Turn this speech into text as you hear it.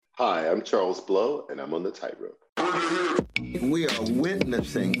Hi, I'm Charles Blow, and I'm on the tightrope. We are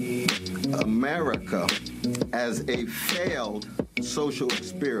witnessing America as a failed social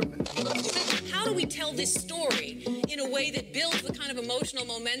experiment. How do we tell this story in a way that builds the kind of emotional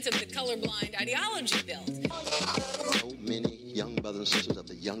momentum that colorblind ideology builds? So many young brothers and sisters of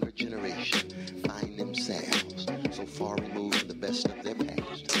the younger generation find themselves so far removed from the best of their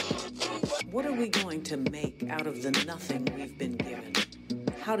past. What are we going to make out of the nothing we've been given?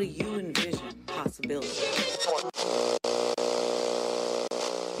 How do you envision possibility?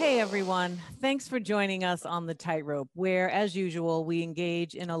 Hey everyone, thanks for joining us on The Tightrope, where, as usual, we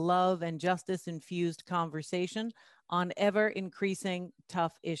engage in a love and justice-infused conversation on ever-increasing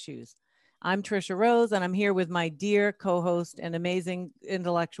tough issues. I'm Trisha Rose, and I'm here with my dear co-host and amazing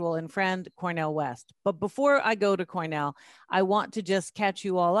intellectual and friend, Cornel West. But before I go to Cornel, I want to just catch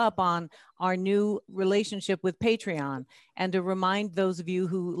you all up on our new relationship with Patreon and to remind those of you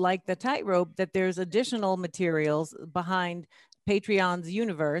who like The Tightrope that there's additional materials behind Patreon's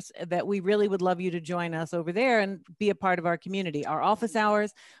universe that we really would love you to join us over there and be a part of our community. Our office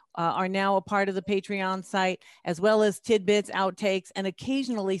hours are now a part of the Patreon site, as well as tidbits, outtakes, and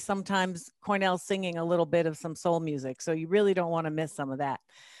occasionally sometimes Cornel singing a little bit of some soul music. So you really don't want to miss some of that.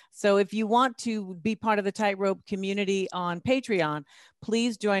 So if you want to be part of the Tightrope community on Patreon,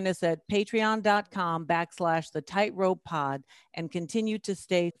 please join us at patreon.com/the Tightrope Pod and continue to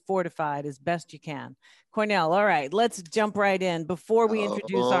stay fortified as best you can. Cornel, all right, let's jump right in. Before we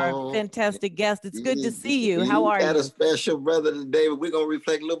introduce our fantastic guest, it's good to see you. How are you? Got a special brother today, but we're going to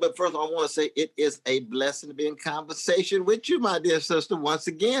reflect a little bit. First, I want to say it is a blessing to be in conversation with you, my dear sister. Once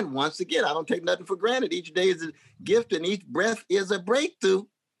again, I don't take nothing for granted. Each day is a gift and each breath is a breakthrough.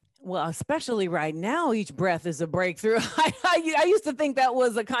 Well, especially right now, each breath is a breakthrough. I used to think that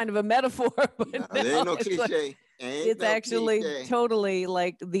was a kind of a metaphor, but no, there ain't no cliche. It's actually cliche. Totally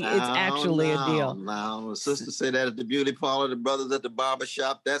like it's actually a deal. Now, the sister said that at the beauty parlor, the brothers at the barber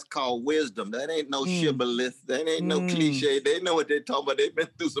shop, that's called wisdom. That ain't no shibboleth. That ain't no cliche. They know what they're talking about. They've been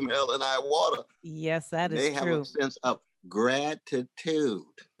through some hell and high water. Yes, that is true. They have a sense of gratitude.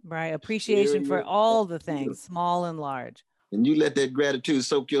 Right. Appreciation for all the things, small and large. And you let that gratitude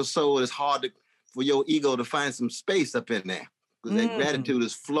soak your soul. It's hard for your ego to find some space up in there. Because that gratitude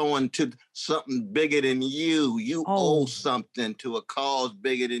is flowing to something bigger than you. You owe something to a cause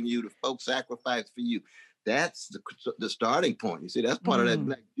bigger than you. The folks sacrifice for you. That's the starting point. You see, that's part of that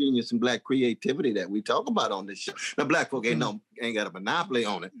black genius and black creativity that we talk about on this show. Now, black folk ain't got a monopoly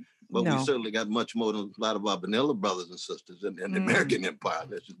on it, but we certainly got much more than a lot of our vanilla brothers and sisters in the American empire.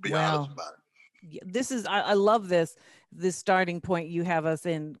 Let's just be honest about it. This is, I love this starting point you have us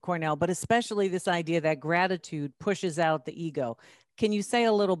in, Cornel, but especially this idea that gratitude pushes out the ego. Can you say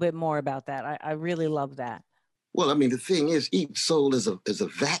a little bit more about that? I really love that. Well, I mean, the thing is, each soul is a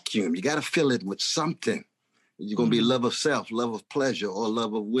vacuum. You got to fill it with something. You're going to be love of self, love of pleasure, or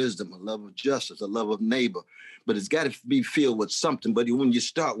love of wisdom, a love of justice, a love of neighbor. But it's got to be filled with something. But when you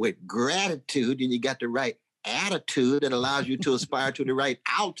start with gratitude and you got the right attitude that allows you to aspire to the right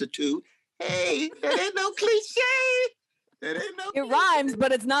altitude, hey, that ain't no cliche. It rhymes,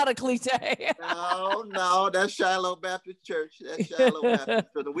 but it's not a cliche. No, that's Shiloh Baptist Church. That's Shiloh Baptist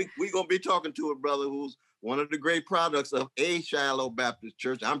Church. We're going to be talking to a brother who's one of the great products of a Shiloh Baptist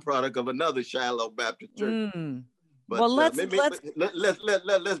Church. I'm product of another Shiloh Baptist Church. But, well, let's bring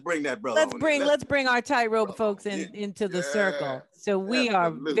that brother. Let's bring our Tightrope folks into the circle. So we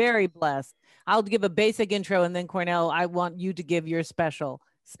are very blessed. I'll give a basic intro, and then Cornel, I want you to give your special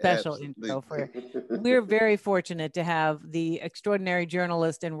intro for it. We're very fortunate to have the extraordinary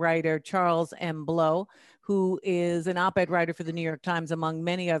journalist and writer Charles M. Blow, who is an op-ed writer for the New York Times, among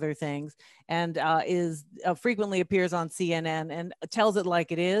many other things, and frequently appears on CNN and tells it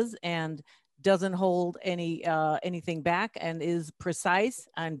like it is and doesn't hold anything back and is precise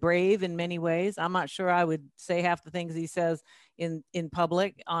and brave in many ways. I'm not sure I would say half the things he says in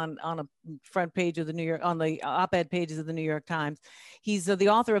public on a front page of on the op-ed pages of the New York Times. He's the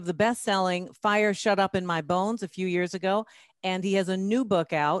author of the best-selling Fire Shut Up in My Bones a few years ago, and he has a new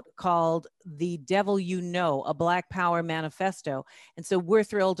book out called The Devil You Know, a Black Power Manifesto. And so we're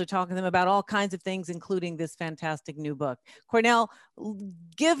thrilled to talk to them about all kinds of things, including this fantastic new book. Cornel,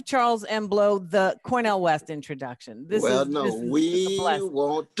 give Charles M. Blow the Cornel West introduction. We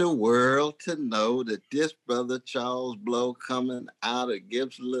want the world to know that this brother Charles Blow, coming out of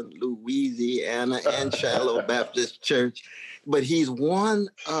Gibson, Louisiana, and Shiloh Baptist Church, but he's one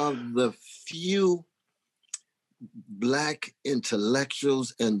of the few Black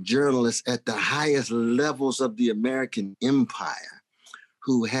intellectuals and journalists at the highest levels of the American empire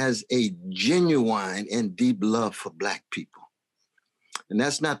who has a genuine and deep love for Black people. And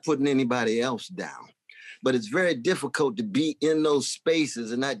that's not putting anybody else down. But it's very difficult to be in those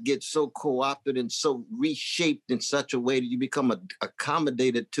spaces and not get so co-opted and so reshaped in such a way that you become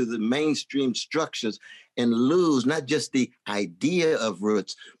accommodated to the mainstream structures and lose not just the idea of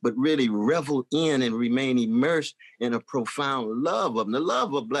roots, but really revel in and remain immersed in a profound love of them. The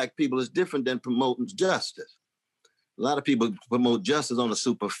love of Black people is different than promoting justice. A lot of people promote justice on a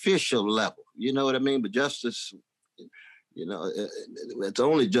superficial level, you know what I mean? But justice, you know, it's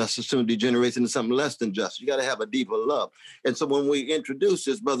only justice soon degenerates into something less than justice. You got to have a deeper love. And so when we introduce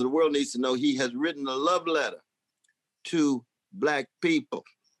this, brother, the world needs to know he has written a love letter to Black people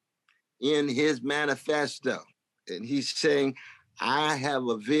in his manifesto. And he's saying, I have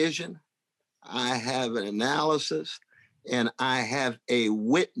a vision, I have an analysis, and I have a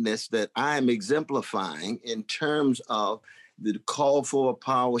witness that I'm exemplifying in terms of the call for a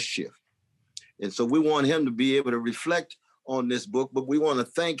power shift. And so we want him to be able to reflect on this book, but we want to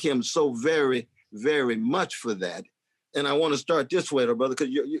thank him so very, very much for that. And I want to start this way, brother, because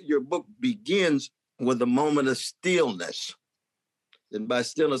your book begins with a moment of stillness. And by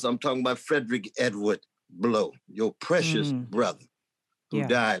stillness, I'm talking about Frederick Edward Blow, your precious brother who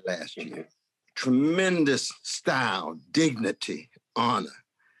died last year. Tremendous style, dignity, honor.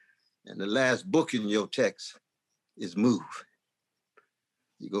 And the last book in your text is Move.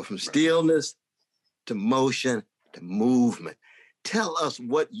 You go from stillness to motion to movement. Tell us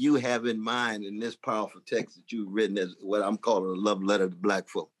what you have in mind in this powerful text that you've written as what I'm calling a love letter to Black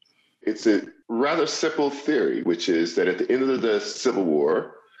folk. It's a rather simple theory, which is that at the end of the Civil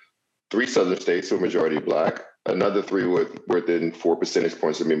War, 3 Southern states were majority Black, another 3 were within 4 percentage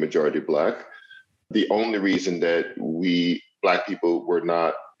points of being majority Black. The only reason that we Black people were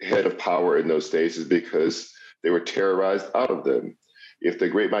not head of power in those states is because they were terrorized out of them. If the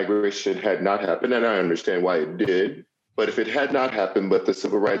Great Migration had not happened, and I understand why it did, but if it had not happened, but the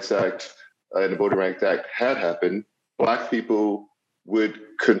Civil Rights Act and the Voting Rights Act had happened, Black people would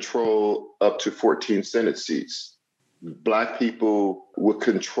control up to 14 Senate seats. Black people would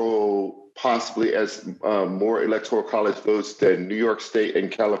control possibly as more electoral college votes than New York State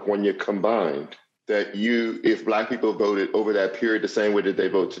and California combined. That if Black people voted over that period the same way that they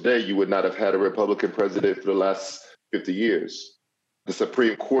vote today, you would not have had a Republican president for the last 50 years. The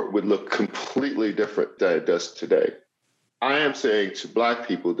Supreme Court would look completely different than it does today. I am saying to Black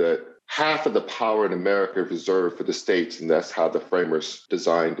people that half of the power in America is reserved for the states, and that's how the framers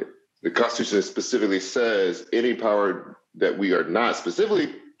designed it. The Constitution specifically says any power that we are not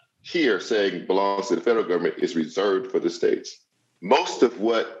specifically here saying belongs to the federal government is reserved for the states. Most of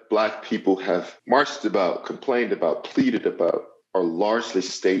what Black people have marched about, complained about, pleaded about are largely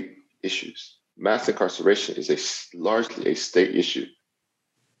state issues. Mass incarceration is largely a state issue.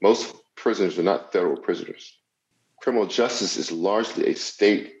 Most prisoners are not federal prisoners. Criminal justice is largely a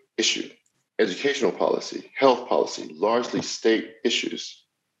state issue. Educational policy, health policy, largely state issues.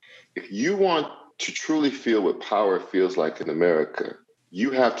 If you want to truly feel what power feels like in America, you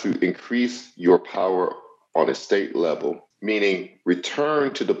have to increase your power on a state level, meaning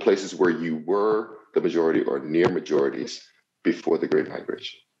return to the places where you were the majority or near majorities before the Great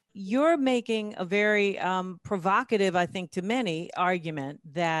Migration. You're making a very provocative, I think, to many argument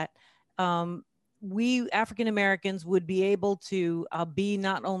that we African Americans would be able to be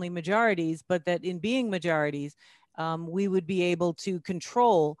not only majorities, but that in being majorities, we would be able to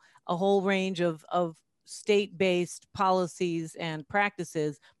control a whole range of state-based policies and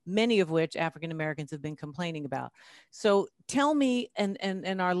practices, many of which African Americans have been complaining about. So tell me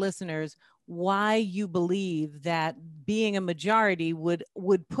and our listeners why you believe that being a majority would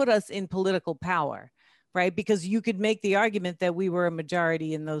put us in political power, right? Because you could make the argument that we were a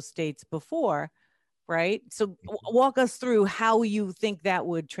majority in those states before, right? So walk us through how you think that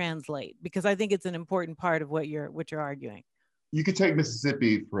would translate, because I think it's an important part of what you're arguing. You could take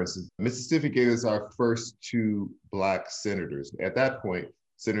Mississippi, for instance. Mississippi gave us our first 2 Black senators. At that point,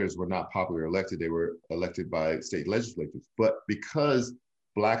 senators were not popularly elected. They were elected by state legislatures. But because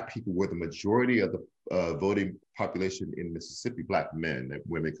Black people were the majority of the voting population in Mississippi, Black men, that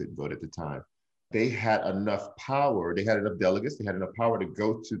women couldn't vote at the time, they had enough power, they had enough delegates, they had enough power to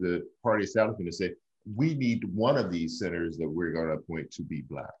go to the party establishment and say, we need one of these senators that we're going to appoint to be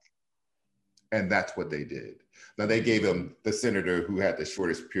Black. And that's what they did. Now they gave him the senator who had the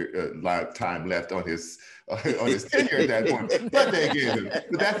shortest time left on his tenure at that point. But they gave him.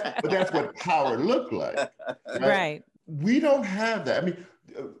 But that's what power looked like. Right? We don't have that. I mean,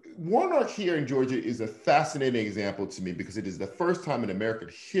 Warnock here in Georgia is a fascinating example to me because it is the first time in American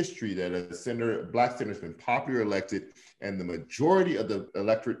history that a Black senator has been popularly elected, and the majority of the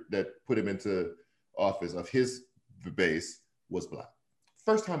electorate that put him into office of his base was Black.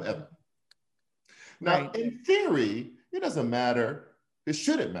 First time ever. Now, in theory, it doesn't matter, it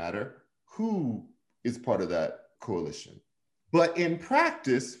shouldn't matter who is part of that coalition. But in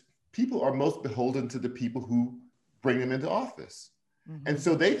practice, people are most beholden to the people who bring them into office. Mm-hmm. And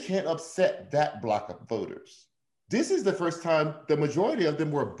so they can't upset that block of voters. This is the first time the majority of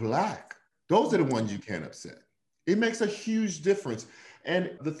them were Black. Those are the ones you can't upset. It makes a huge difference.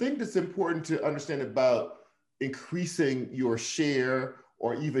 And the thing that's important to understand about increasing your share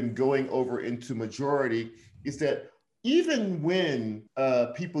or even going over into majority is that even when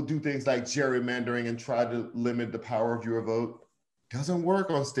people do things like gerrymandering and try to limit the power of your vote, doesn't work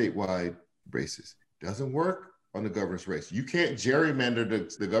on statewide races, doesn't work on the governor's race. You can't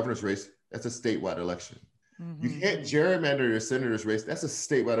gerrymander the governor's race, that's a statewide election. Mm-hmm. You can't gerrymander your senator's race, that's a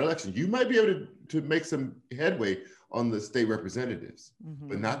statewide election. You might be able to make some headway on the state representatives, mm-hmm.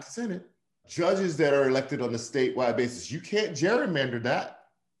 but not the Senate. Judges that are elected on a statewide basis, you can't gerrymander that.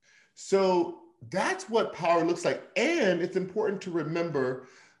 So that's what power looks like. And it's important to remember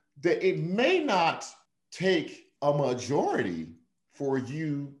that it may not take a majority for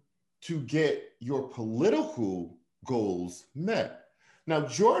you to get your political goals met. Now,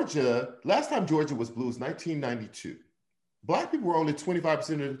 Georgia, last time Georgia was blue was 1992. Black people were only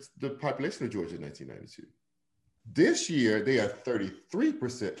 25% of the population of Georgia in 1992. This year, they are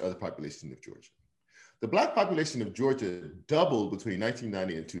 33% of the population of Georgia. The Black population of Georgia doubled between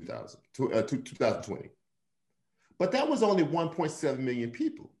 1990 and 2020. But that was only 1.7 million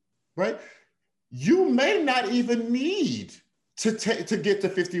people, right? You may not even need to get to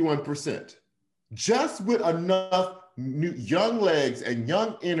 51%. Just with enough young legs and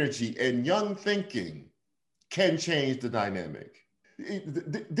young energy and young thinking can change the dynamic.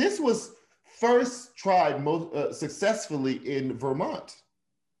 This was first tried most successfully in Vermont.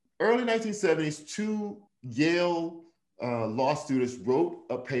 Early 1970s, two Yale law students wrote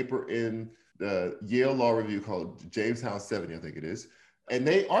a paper in the Yale Law Review called Jamestown 70, I think it is. And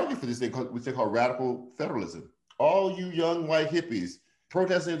they argued for this thing, which they call radical federalism. All you young white hippies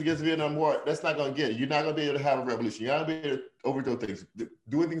protesting against Vietnam War, that's not going to get it. You're not going to be able to have a revolution. You're not going to be able to overthrow things.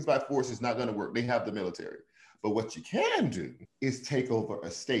 Doing things by force is not going to work. They have the military. But what you can do is take over a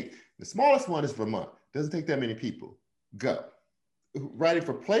state. The smallest one is Vermont. Doesn't take that many people. Go. Writing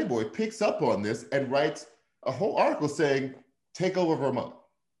for Playboy picks up on this and writes a whole article saying, take over Vermont.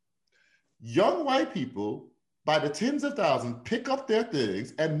 Young white people, by the tens of thousands, pick up their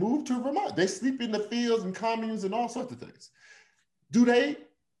things and move to Vermont. They sleep in the fields and communes and all sorts of things. Do they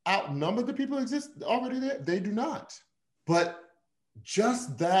outnumber the people who exist already there? They do not. But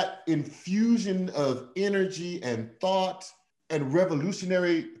just that infusion of energy and thought and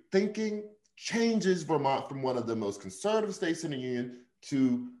revolutionary thinking changes Vermont from one of the most conservative states in the union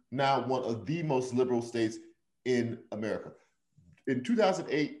to now one of the most liberal states in America. In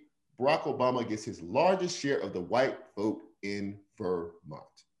 2008, Barack Obama gets his largest share of the white vote in Vermont.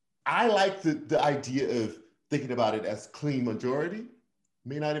 I like the idea of thinking about it as clean majority.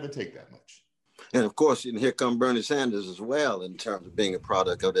 May not even take that much. And of course, and here come Bernie Sanders as well in terms of being a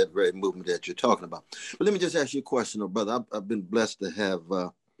product of that very movement that you're talking about. But let me just ask you a question, brother. I've been blessed to have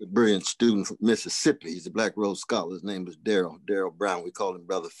a brilliant student from Mississippi. He's a Black Rhodes Scholar. His name is Darrell Brown. We call him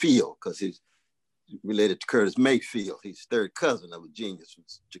Brother Field because he's related to Curtis Mayfield. He's third cousin of a genius from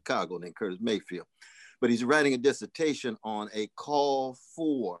Chicago named Curtis Mayfield. But he's writing a dissertation on a call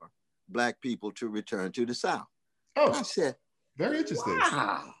for Black people to return to the South. Oh, I said, very interesting.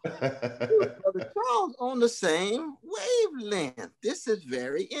 Wow. Brother Charles on the same wavelength. This is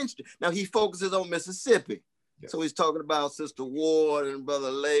very interesting. Now he focuses on Mississippi. Yes. So he's talking about Sister Ward and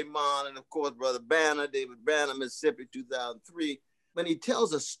Brother Lamont and of course Brother Banner, David Banner, Mississippi, 2003. When he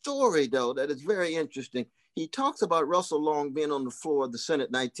tells a story though that is very interesting, he talks about Russell Long being on the floor of the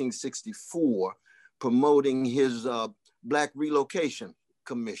Senate 1964, promoting his Black Relocation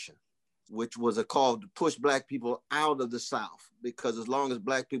Commission, which was a call to push Black people out of the South, because as long as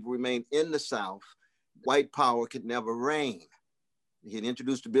Black people remain in the South, white power could never reign. He had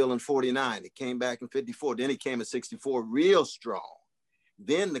introduced the bill in 49. It came back in 54. Then he came in 64 real strong.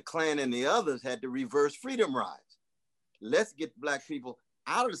 Then the Klan and the others had to reverse freedom rides. Let's get Black people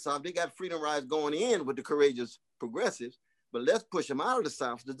out of the South. They got freedom rides going in with the courageous progressives, but let's push them out of the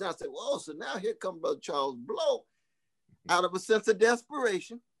South. So now say, whoa, so now here comes Brother Charles Blow out of a sense of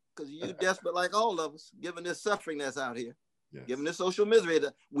desperation, because you're desperate like all of us, given this suffering that's out here, yes, given this social misery.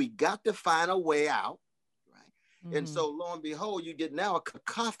 We got to find a way out, right? Mm-hmm. And so lo and behold, you get now a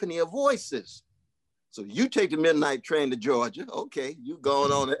cacophony of voices So you take the midnight train to Georgia. Okay, you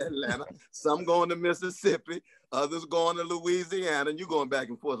going on to Atlanta. Some going to Mississippi. Others going to Louisiana. And you going back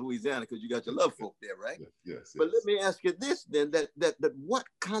and forth to Louisiana because you got your love folk there, right? Yes. But let me ask you this then, that what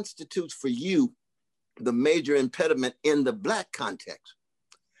constitutes for you the major impediment in the Black context?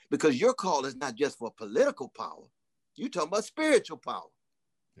 Because your call is not just for political power. You're talking about spiritual power.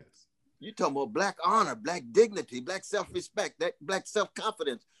 Yes. You're talking about Black honor, Black dignity, Black self-respect, that Black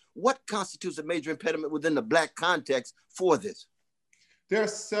self-confidence. What constitutes a major impediment within the Black context for this? There are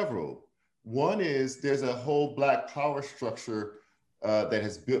several. One is there's a whole Black power structure that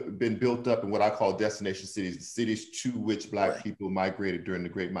has been built up in what I call destination cities, the cities to which Black people migrated during the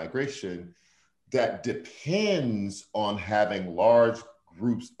Great Migration, that depends on having large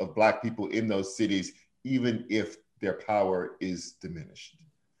groups of Black people in those cities, even if their power is diminished.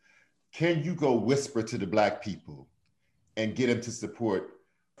 Can you go whisper to the Black people and get them to support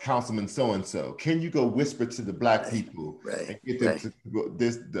Councilman so-and-so? Can you go whisper to the Black people and get them to go,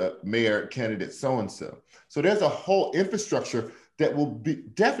 the mayor candidate so-and-so? So there's a whole infrastructure that will be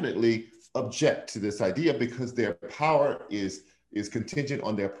definitely object to this idea because their power is contingent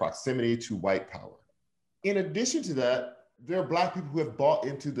on their proximity to white power. In addition to that, there are Black people who have bought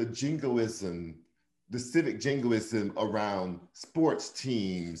into the jingoism, the civic jingoism around sports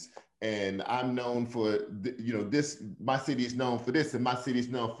teams. And I'm known for, this, my city is known for this and my city is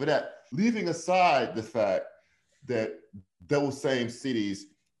known for that. Leaving aside the fact that those same cities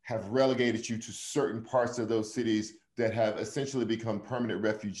have relegated you to certain parts of those cities that have essentially become permanent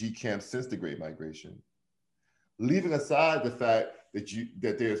refugee camps since the Great Migration. Leaving aside the fact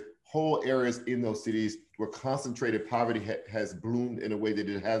that there's whole areas in those cities where concentrated poverty has bloomed in a way that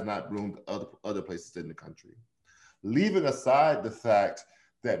it has not bloomed other places in the country. Leaving aside the fact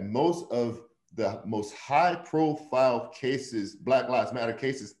that most of the most high profile cases, Black Lives Matter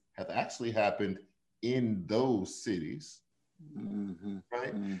cases, have actually happened in those cities,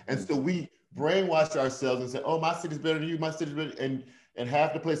 right? And so we brainwash ourselves and say, oh, my city's better than you, my city's better, and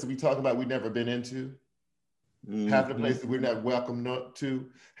half the places we talk about we've never been into, half the places we're not welcome to,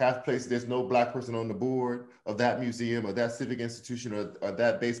 half the places there's no Black person on the board of that museum or that civic institution or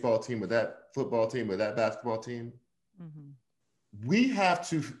that baseball team or that football team or that basketball team. We have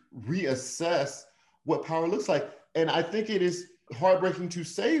to reassess what power looks like. And I think it is heartbreaking to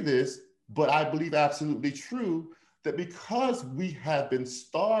say this, but I believe absolutely true that because we have been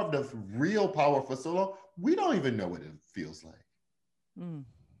starved of real power for so long, we don't even know what it feels like.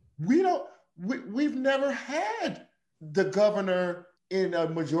 We've never had the governor in a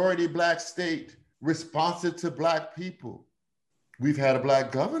majority Black state responsive to Black people. We've had a Black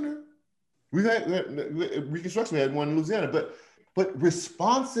governor. We've had Reconstruction, we had one in Louisiana, but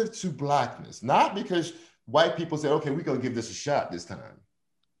responsive to Blackness, not because white people said, okay, we're gonna give this a shot this time,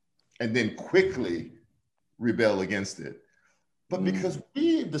 and then quickly rebel against it, but because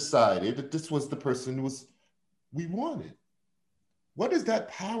we decided that this was the person we wanted. What does that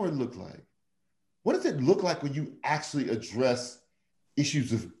power look like? What does it look like when you actually address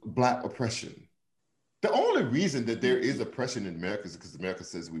issues of Black oppression? The only reason that there is oppression in America is because America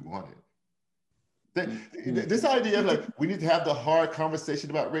says we want it. This idea of like, we need to have the hard conversation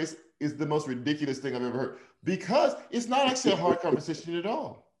about race is the most ridiculous thing I've ever heard, because it's not actually a hard conversation at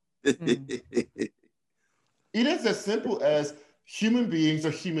all. It is as simple as human beings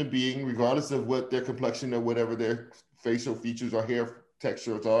are human beings, regardless of what their complexion or whatever their facial features or hair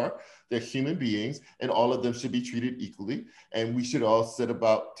textures are. They're human beings, and all of them should be treated equally. And we should all set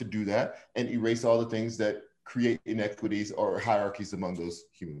about to do that and erase all the things that create inequities or hierarchies among those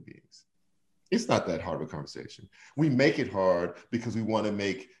human beings. It's not that hard of a conversation. We make it hard because we want to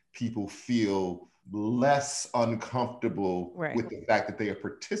make people feel less uncomfortable with the fact that they are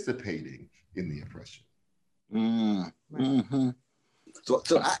participating in the oppression.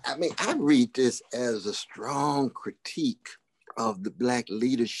 So I mean, I read this as a strong critique of the Black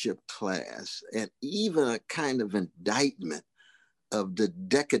leadership class and even a kind of indictment of the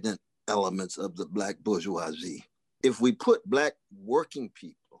decadent elements of the Black bourgeoisie. If we put Black working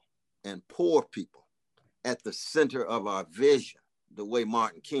people and poor people at the center of our vision, the way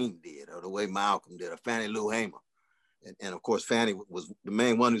Martin King did, or the way Malcolm did, or Fannie Lou Hamer. And of course, Fannie was the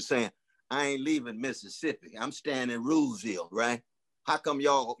main one who's saying, I ain't leaving Mississippi. I'm staying in Rulesville, right? How come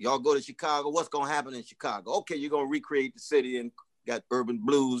y'all go to Chicago? What's gonna happen in Chicago? Okay, you're gonna recreate the city and got urban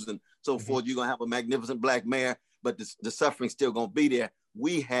blues and so forth. You're gonna have a magnificent Black mayor, but the suffering's still gonna be there.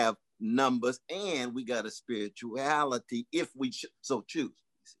 We have numbers and we got a spirituality if we so choose.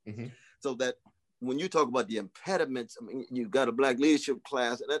 So that when you talk about the impediments, I mean, you've got a Black leadership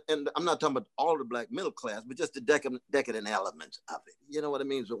class, and I'm not talking about all the Black middle class, but just the decadent elements of it. You know what I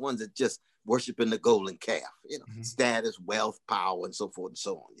mean? The ones that just worshiping the golden calf, you know, status, wealth, power, and so forth and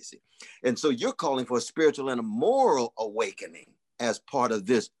so on, you see. And so you're calling for a spiritual and a moral awakening as part of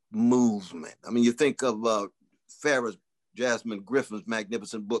this movement. I mean, you think of Farrah's Jasmine Griffin's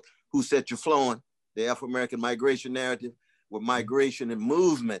magnificent book, Who Set You Flowing? The Afro-American Migration Narrative, where migration and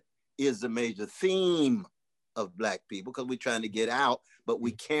movement is the major theme of Black people, because we're trying to get out, but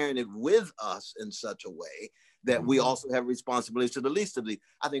we're carrying it with us in such a way that we also have responsibilities to the least of these.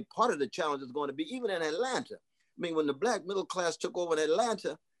 I think part of the challenge is going to be, even in Atlanta. I mean, when the Black middle class took over in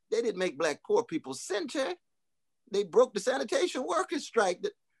Atlanta, they didn't make Black poor people center. They broke the sanitation workers strike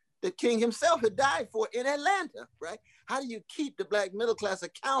that King himself had died for in Atlanta, right? How do you keep the Black middle class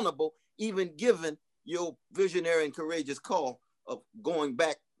accountable, even given your visionary and courageous call of going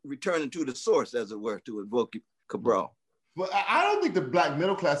back, returning to the source, as it were, to invoke Cabral? Well, I don't think the Black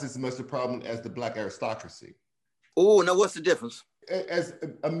middle class is as much a problem as the Black aristocracy. Oh, now what's the difference? As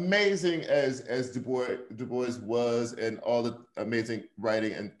amazing as Du Bois was, and all the amazing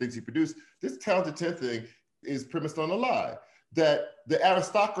writing and things he produced, this Talented 10 thing is premised on a lie, that the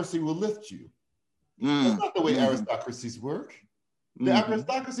aristocracy will lift you. That's not the way aristocracies work. The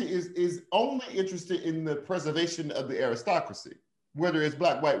aristocracy is only interested in the preservation of the aristocracy, whether it's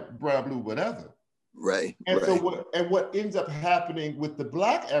Black, white, brown, blue, whatever. Right. And right. so what ends up happening with the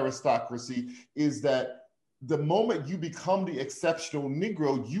Black aristocracy is that the moment you become the exceptional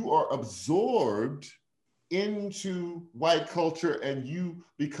Negro, you are absorbed into white culture, and you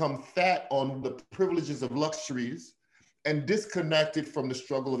become fat on the privileges of luxuries and disconnected from the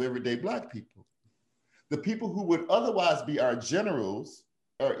struggle of everyday Black people. The people who would otherwise be our generals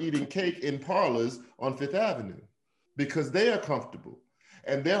are eating cake in parlors on Fifth Avenue because they are comfortable,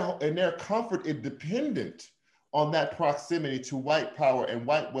 and their comfort is dependent on that proximity to white power and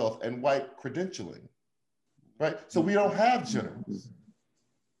white wealth and white credentialing, right? So we don't have generals.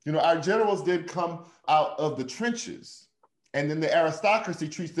 You know, our generals did come out of the trenches, and then the aristocracy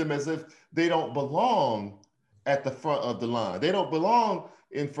treats them as if they don't belong at the front of the line. They don't belong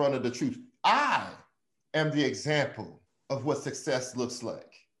in front of the troops. I am the example of what success looks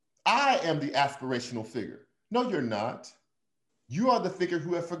like. I am the aspirational figure. No, you're not. You are the figure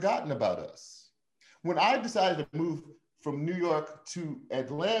who have forgotten about us. When I decided to move from New York to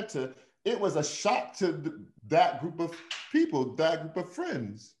Atlanta, it was a shock to that group of people, that group of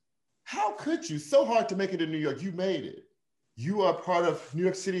friends. How could you? So hard to make it in New York. You made it. You are part of New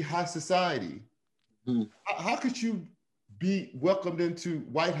York City high society. How could you be welcomed into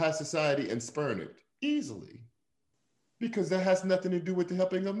white high society and spurn it? Easily. Because that has nothing to do with the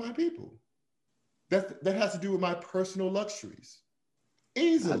helping of my people. That has to do with my personal luxuries.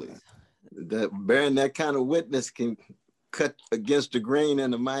 Easily. That bearing that kind of witness can cut against the grain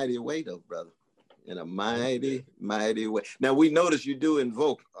in a mighty way, though, brother. In a mighty, mighty way. Now, we notice you do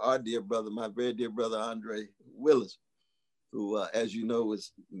invoke our dear brother, my very dear brother, Andre Willis, who, as you know,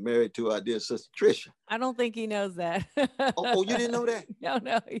 is married to our dear sister, Trisha. I don't think he knows that. Oh, you didn't know that?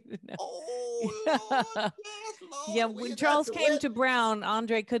 No, he didn't know. Oh, Lord, yes, Lord. Yeah, when Charles came to Brown,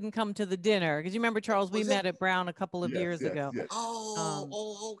 Andre couldn't come to the dinner. Because you remember, Charles, we met at Brown a couple of years ago. Yes.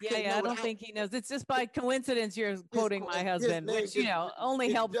 Okay. Yeah, I don't think he knows. It's just by coincidence you're quoting my husband, which, you know,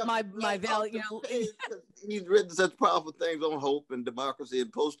 only helps my value. You know. He's written such powerful things on hope and democracy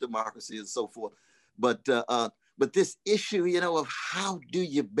and post-democracy and so forth. But this issue, you know, of how do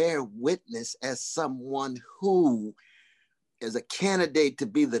you bear witness as someone who is a candidate to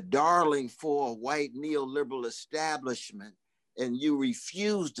be the darling for a white neoliberal establishment, and you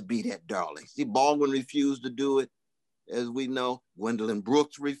refuse to be that darling. See, Baldwin refused to do it, as we know. Gwendolyn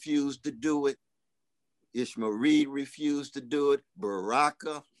Brooks refused to do it. Ishmael Reed refused to do it.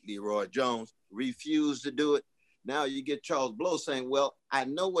 Baraka, Leroy Jones, refused to do it. Now you get Charles Blow saying, well, I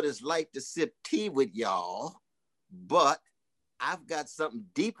know what it's like to sip tea with y'all, but I've got something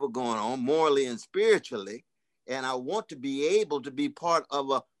deeper going on morally and spiritually, and I want to be able to be part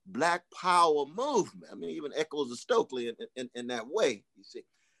of a Black power movement. I mean, even echoes of Stokely in that way, you see.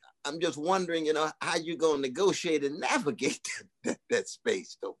 I'm just wondering, you know, how you going to negotiate and navigate that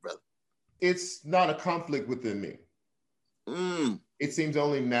space, though, brother. It's not a conflict within me. It seems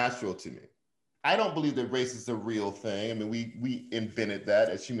only natural to me. I don't believe that race is a real thing. I mean, we invented that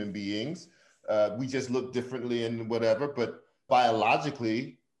as human beings. We just look differently and whatever, but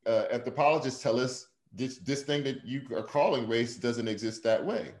biologically, anthropologists tell us this thing that you are calling race doesn't exist that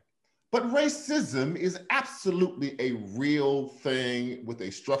way. But racism is absolutely a real thing with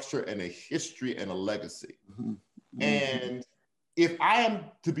a structure and a history and a legacy. And if I am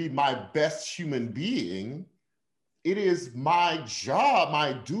to be my best human being, it is my job,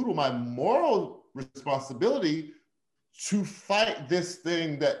 my duty, my moral responsibility to fight this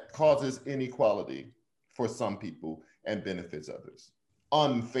thing that causes inequality for some people and benefits others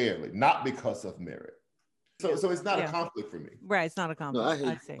unfairly, not because of merit. So it's not a conflict for me. Right, it's not a conflict. No,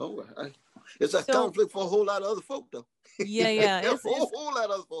 I see. Oh, it's a conflict for a whole lot of other folk, though. Yeah. It's a whole lot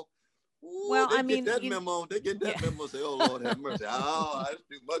of other folk. Ooh, well, I mean, they get that memo. Say, "Oh Lord, have mercy." Oh, that's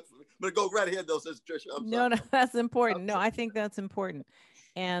too much for me. But go right ahead, though, Sister Tricia. No, that's important. No, I think that's important.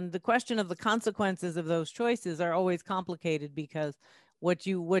 And the question of the consequences of those choices are always complicated because what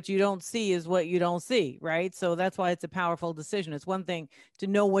you don't see is what you don't see, right? So that's why it's a powerful decision. It's one thing to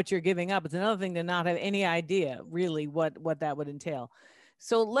know what you're giving up. It's another thing to not have any idea really what that would entail.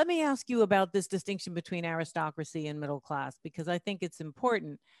 So let me ask you about this distinction between aristocracy and middle class, because I think it's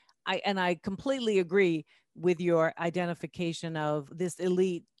important. I completely agree with your identification of this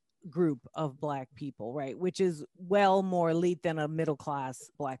elite group of Black people, right? Which is well more elite than a middle class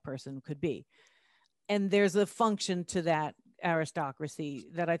Black person could be. And there's a function to that aristocracy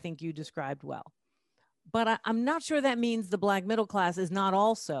that I think you described well. But I'm not sure that means the Black middle class is not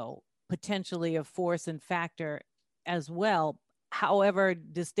also potentially a force and factor as well, however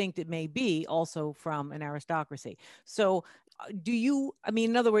distinct it may be also from an aristocracy. So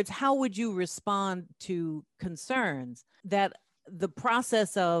in other words, how would you respond to concerns that the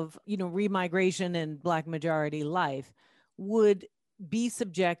process of, remigration and Black majority life would be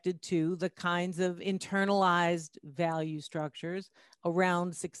subjected to the kinds of internalized value structures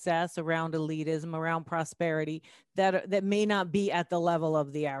around success, around elitism, around prosperity that may not be at the level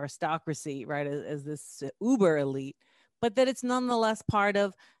of the aristocracy, right, as this uber elite, but that it's nonetheless part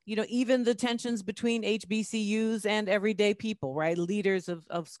of, even the tensions between HBCUs and everyday people, right? Leaders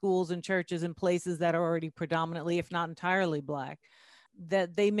of schools and churches and places that are already predominantly, if not entirely Black,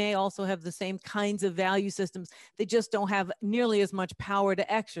 that they may also have the same kinds of value systems. They just don't have nearly as much power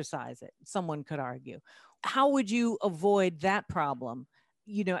to exercise it, someone could argue. How would you avoid that problem,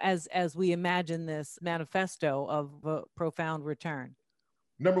 as we imagine this manifesto of a profound return?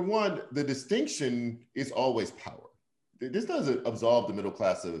 Number one, the distinction is always power. This doesn't absolve the middle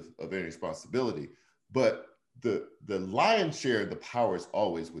class of any responsibility, but the lion's share of the power is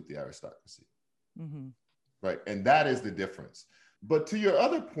always with the aristocracy, right? And that is the difference. But to your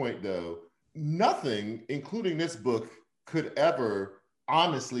other point, though, nothing, including this book, could ever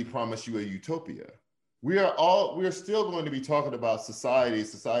honestly promise you a utopia. We are still going to be talking about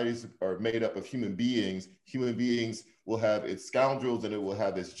societies. Societies are made up of human beings. Human beings will have its scoundrels, and it will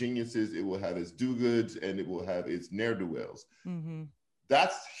have its geniuses, it will have its do-goods, and it will have its ne'er-do-wells.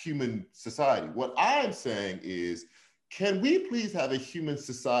 That's human society. What I'm saying is, can we please have a human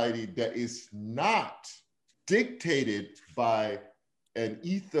society that is not dictated by an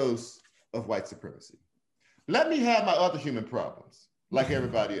ethos of white supremacy? Let me have my other human problems like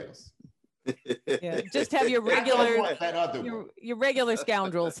everybody else. Yeah, just have your regular your regular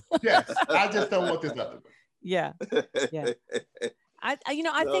scoundrels. Yes, I just don't want this other one. Yeah. I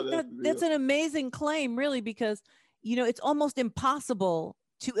think that's an amazing claim, really, because it's almost impossible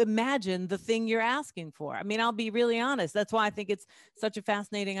to imagine the thing you're asking for. I mean, I'll be really honest. That's why I think it's such a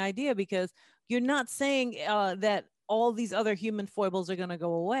fascinating idea, because you're not saying that all these other human foibles are going to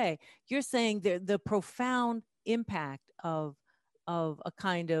go away. You're saying the profound impact of a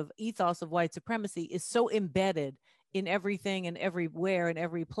kind of ethos of white supremacy is so embedded in everything and everywhere and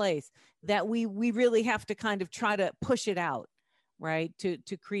every place that we really have to kind of try to push it out, right?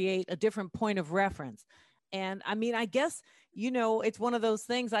 To create a different point of reference. And I mean, I guess, it's one of those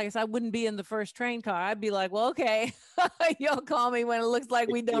things. I guess I wouldn't be in the first train car. I'd be like, well, okay, you'll call me when it looks like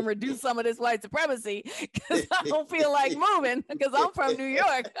we done reduce some of this white supremacy, because I don't feel like moving because I'm from New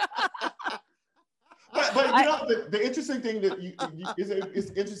York. But the interesting thing that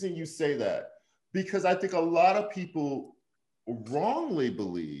it's interesting you say that, because I think a lot of people wrongly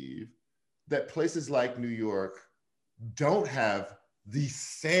believe that places like New York don't have the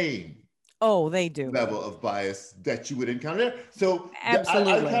same they do level of bias that you would encounter there. So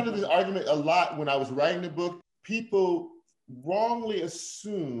absolutely. I encountered this argument a lot when I was writing the book. People wrongly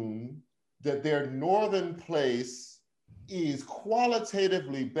assume that their northern place is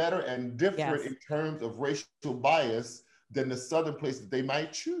qualitatively better and different in terms of racial bias than the southern place that they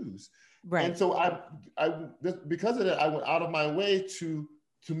might choose. Right. And so because of that, I went out of my way to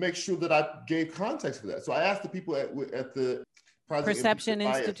make sure that I gave context for that. So I asked the people at the Project Perception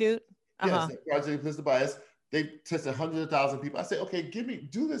Institute. Yes, Project Implicit Bias. They tested hundreds of thousands of people. I said, okay,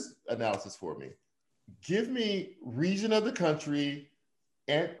 do this analysis for me. Give me region of the country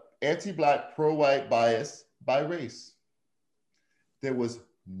and anti-Black, pro-white bias by race. there was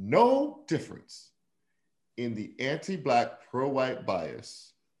no difference in the anti-Black, pro-white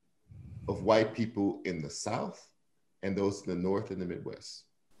bias of white people in the South and those in the North and the Midwest.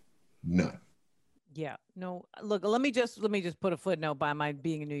 None. Yeah, no, look, let me just put a footnote by my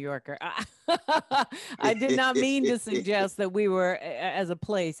being a New Yorker. I did not mean to suggest that we were, as a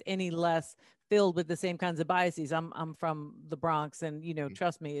place, any less filled with the same kinds of biases. I'm from the Bronx, and, you know,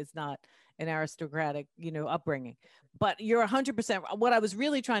 trust me, it's not an aristocratic, you know, upbringing. But you're 100%. What I was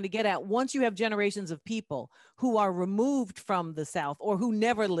really trying to get at, once you have generations of people who are removed from the South or who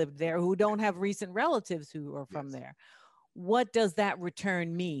never lived there, who don't have recent relatives who are from there, what does that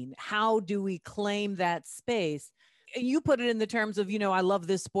return mean? How do we claim that space? You put it in the terms of, you know, I love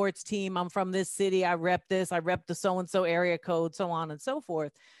this sports team. I'm from this city. I rep this. I rep the so-and-so area code, so on and so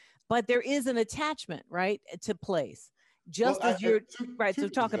forth. But there is an attachment, right, to place. Just as you're right. So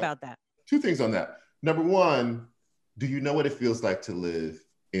talk about that. Two things on that. Number one, do you know what it feels like to live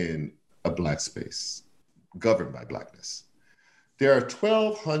in a Black space governed by Blackness? There are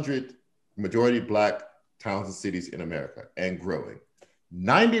 1,200 majority Black towns and cities in America, and growing.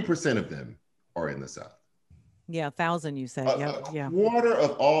 90% of them are in the South. Yeah, 1,000 you said. A quarter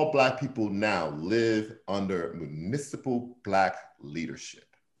of all Black people now live under municipal Black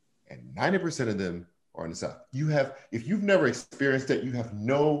leadership, and 90% of them are in the South. If you've never experienced that, you have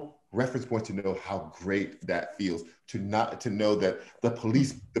no reference point to know how great that feels, to know that the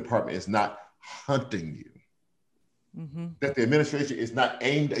police department is not hunting you, that the administration is not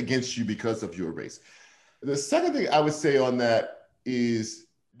aimed against you because of your race. The second thing I would say on that is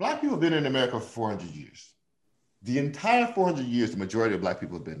Black people have been in America for 400 years. The entire 400 years, the majority of Black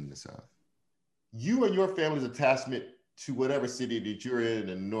people have been in the South. You and your family's attachment to whatever city that you're in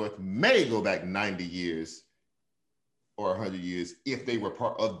the North may go back 90 years or 100 years if they were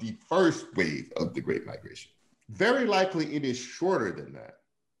part of the first wave of the Great Migration. Very likely it is shorter than that.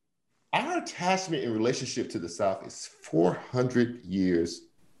 Our attachment in relationship to the South is 400 years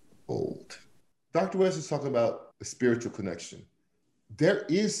old. Dr. West is talking about the spiritual connection. There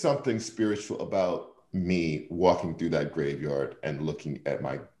is something spiritual about me walking through that graveyard and looking at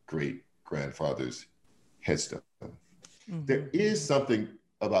my great-grandfather's headstone. There is something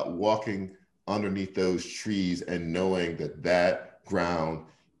about walking underneath those trees and knowing that that ground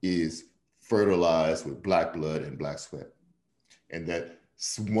is fertilized with Black blood and Black sweat, and that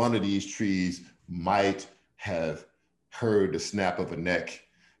one of these trees might have heard the snap of a neck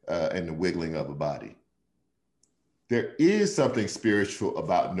and the wiggling of a body. There is something spiritual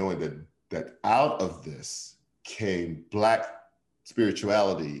about knowing that out of this came Black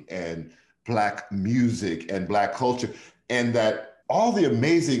spirituality and Black music and Black culture, and that all the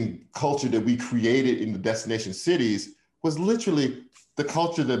amazing culture that we created in the destination cities was literally the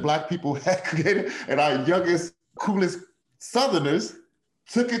culture that Black people had created, and our youngest, coolest Southerners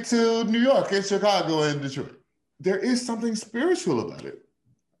took it to New York and Chicago and Detroit. There is something spiritual about it.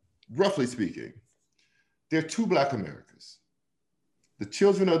 Roughly speaking, there are two Black Americas: the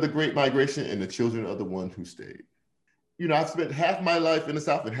children of the Great Migration and the children of the one who stayed. You know, I've spent half my life in the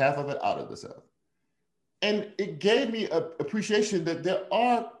South and half of it out of the South. And it gave me an appreciation that there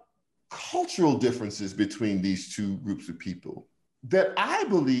are cultural differences between these two groups of people, that I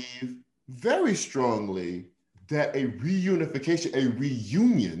believe very strongly that a reunification, a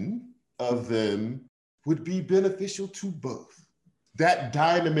reunion of them would be beneficial to both. That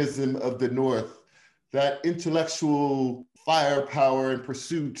dynamism of the North, that intellectual firepower and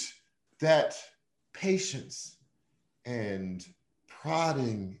pursuit, that patience and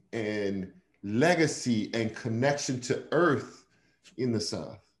prodding and legacy and connection to earth in the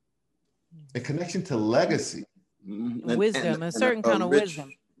South, a connection to legacy. Wisdom, a certain kind of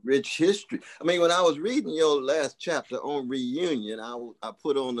wisdom. Rich history. I mean, when I was reading your last chapter on reunion, I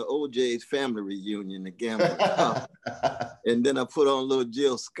put on the OJ's family reunion again, and then I put on little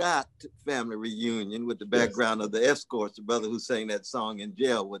Jill Scott family reunion with the background of the Escorts, the brother who sang that song in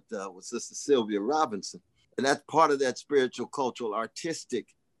jail with Sister Sylvia Robinson. And that's part of that spiritual, cultural, artistic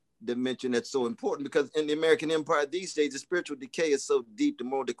dimension that's so important, because in the American empire these days, the spiritual decay is so deep, the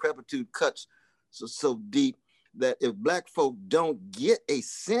moral decrepitude cuts so deep, that if Black folk don't get a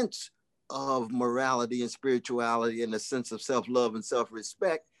sense of morality and spirituality and a sense of self-love and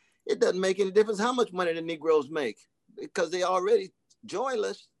self-respect, it doesn't make any difference how much money the Negroes make, because they already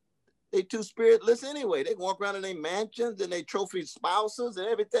joyless. They too spiritless anyway. They walk around in their mansions and they trophy spouses and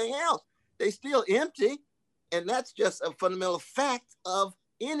everything else. They still empty. And that's just a fundamental fact of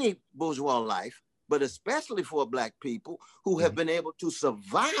any bourgeois life, but especially for Black people who have been able to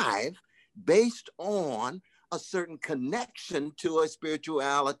survive based on a certain connection to a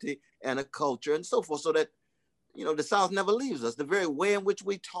spirituality and a culture and so forth. So that you know, the South never leaves us. The very way in which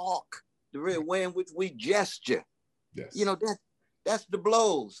we talk, the very way in which we gesture, Yes. you know, that's the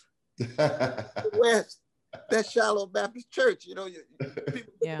blows. The West, that Shiloh Baptist Church, you know,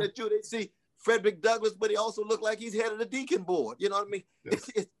 people look at you, they see Frederick Douglass, but he also looked like he's head of the deacon board. You know what I mean? Yes.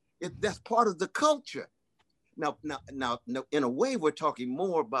 That's part of the culture. Now, in a way, we're talking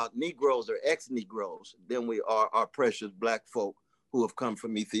more about Negroes or ex-Negroes than we are our precious Black folk who have come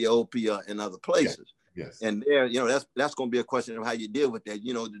from Ethiopia and other places. Yes. And there, you know, that's going to be a question of how you deal with that.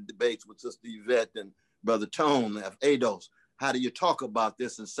 You know, the debates with Sister Yvette and Brother Tone of ADOS. How do you talk about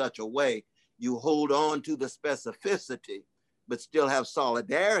this in such a way you hold on to the specificity, but still have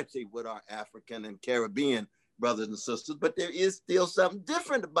solidarity with our African and Caribbean brothers and sisters? But there is still something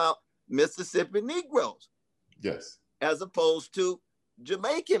different about Mississippi Negroes. Yes. As opposed to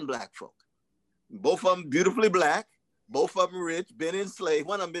Jamaican Black folk. Both of them beautifully Black, both of them rich, been enslaved.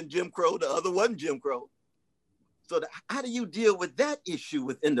 One of them been Jim Crow, the other wasn't Jim Crow. So how do you deal with that issue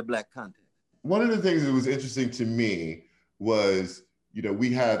within the Black context? One of the things that was interesting to me was, you know,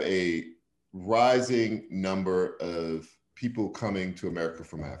 we have a rising number of people coming to America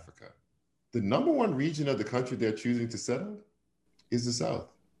from Africa. The number one region of the country they're choosing to settle is the South.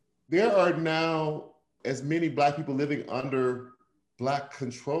 There are now as many Black people living under Black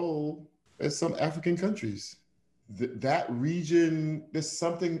control as some African countries. That region, there's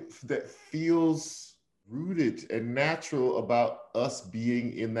something that feels rooted and natural about us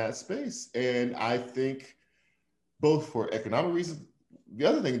being in that space. And I think both for economic reasons, the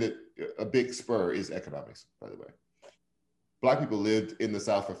other thing that a big spur is economics, by the way. Black people lived in the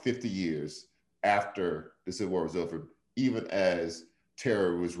South for 50 years after the Civil War was over, even as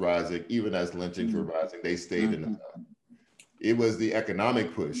terror was rising, even as lynchings were rising, they stayed in the South. It was the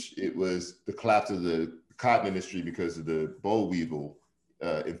economic push. It was the collapse of the cotton industry because of the boll weevil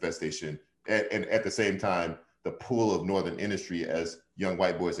infestation. And at the same time, the pull of Northern industry as young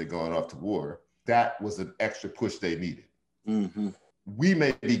white boys had gone off to war. That was an extra push they needed. Mm-hmm. We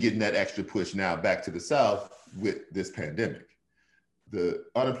may be getting that extra push now back to the South with this pandemic. The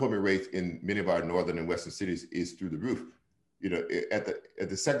unemployment rate in many of our northern and western cities is through the roof. You know, at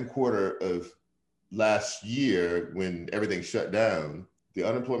the second quarter of last year, when everything shut down, the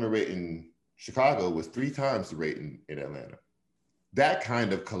unemployment rate in Chicago was 3 times the rate in Atlanta. That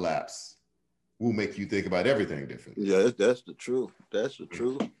kind of collapse will make you think about everything differently. Yeah, that's the truth. That's the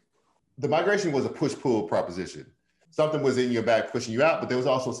truth. The migration was a push-pull proposition. Something was in your back pushing you out, but there was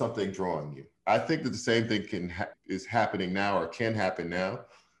also something drawing you. I think that the same thing is happening now, or can happen now.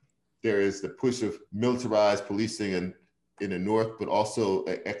 There is the push of militarized policing in the North, but also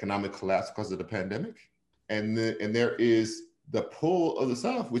an economic collapse because of the pandemic. And there is the pull of the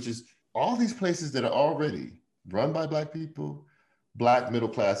South, which is all these places that are already run by Black people. Black middle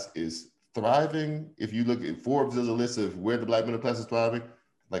class is thriving. If you look at Forbes, there's a list of where the Black middle class is thriving.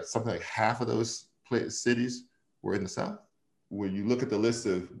 Like something like half of those cities were in the South. When you look at the list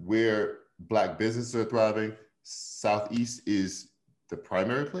of where Black businesses are thriving, Southeast is the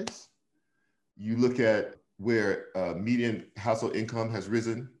primary place. You look at where median household income has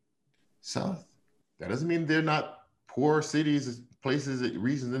risen, South. That doesn't mean they're not poor cities, places,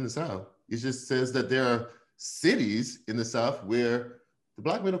 regions in the South. It just says that there are cities in the South where the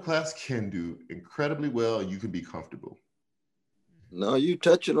Black middle class can do incredibly well and you can be comfortable. No, you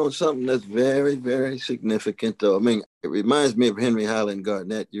touching on something that's very, very significant, though. I mean, it reminds me of Henry Highland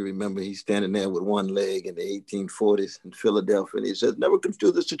Garnett. You remember he's standing there with one leg in the 1840s in Philadelphia, and he says, "Never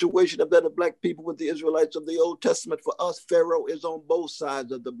construe the situation of that of Black people with the Israelites of the Old Testament. For us, Pharaoh is on both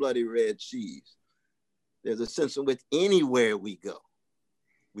sides of the bloody Red Seas." There's a sense in which anywhere we go,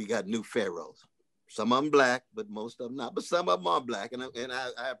 we got new pharaohs. Some of them Black, but most of them not. But some of them are Black. And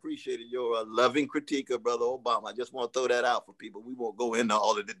I appreciated your loving critique of Brother Obama. I just want to throw that out for people. We won't go into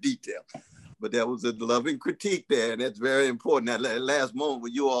all of the detail. But there was a loving critique there, and that's very important. That last moment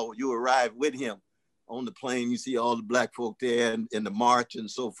when you arrived with him on the plane, you see all the Black folk there and in the march and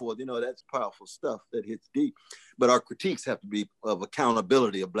so forth. You know, that's powerful stuff that hits deep. But our critiques have to be of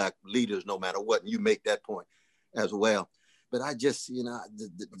accountability of Black leaders, no matter what. And you make that point as well. But I just, you know,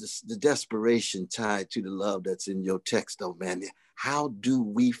 the desperation tied to the love that's in your text, though, man. How do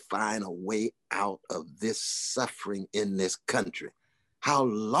we find a way out of this suffering in this country? How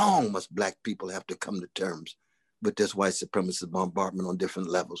long must Black people have to come to terms with this white supremacist bombardment on different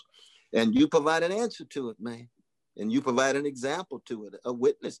levels? And you provide an answer to it, man. And you provide an example to it, a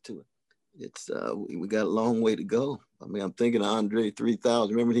witness to it. It's we got a long way to go. I mean, I'm thinking of Andre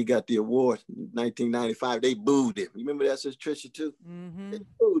 3000. Remember he got the award in 1995. They booed him. You remember that, Sister Tricia, too? Mm-hmm. They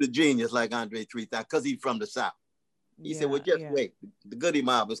booed a genius like Andre 3000 because he's from the South. He said, well, just wait. The Goody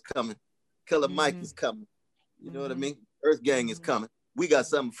Mob is coming. Killer Mike is coming. You know what I mean? Earth Gang is coming. We got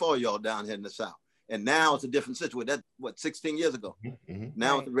something for y'all down here in the South. And now it's a different situation. That's what, 16 years ago.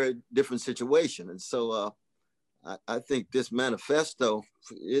 Now it's a very different situation. And so I think this manifesto,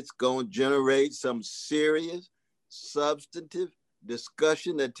 it's going to generate some serious, substantive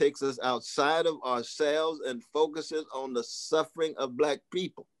discussion that takes us outside of ourselves and focuses on the suffering of Black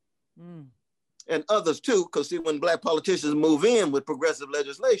people. And others too, because see, when Black politicians move in with progressive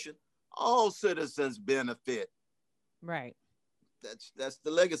legislation, all citizens benefit. Right. That's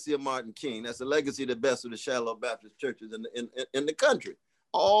the legacy of Martin King. That's the legacy of the best of the Shallow Baptist churches in the country.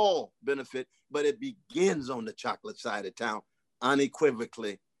 All benefit, but it begins on the chocolate side of town,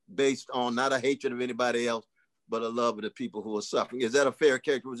 unequivocally, based on not a hatred of anybody else, but a love of the people who are suffering. Is that a fair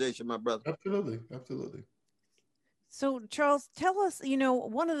characterization, my brother? Absolutely, absolutely. So Charles, tell us, you know,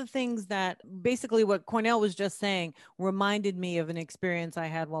 one of the things that basically what Cornell was just saying reminded me of an experience I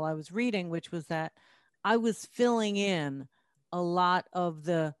had while I was reading, which was that I was filling in a lot of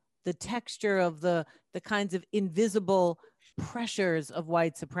the texture of the kinds of invisible pressures of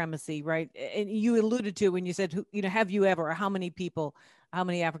white supremacy, right? And you alluded to when you said, you know, have you ever, or how many people, how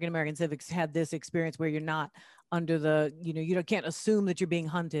many African-American civics had this experience where you're not under the, you know, you can't assume that you're being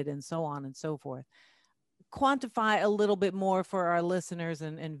hunted and so on and so forth. Quantify a little bit more for our listeners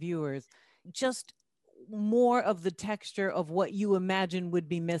and viewers, just more of the texture of what you imagine would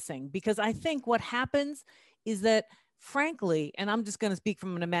be missing. Because I think what happens is that, frankly, and I'm just going to speak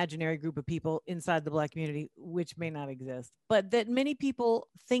from an imaginary group of people inside the Black community, which may not exist, but that many people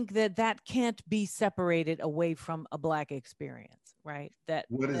think that that can't be separated away from a Black experience, right? That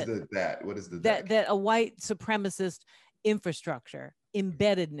What is that a white supremacist infrastructure,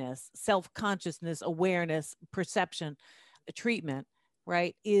 embeddedness, self-consciousness, awareness, perception, treatment,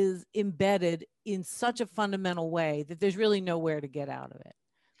 right, is embedded in such a fundamental way that there's really nowhere to get out of it.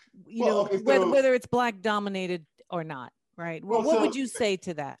 You know, okay, so, whether it's Black dominated or not, right? Well, what would you say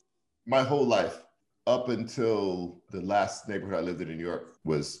to that? My whole life, up until the last neighborhood I lived in New York,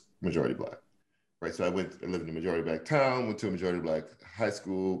 was majority Black, right? So I lived in a majority Black town, went to a majority Black high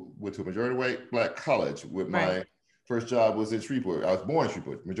school, went to a majority white Black college. With my first job was in Shreveport. I was born in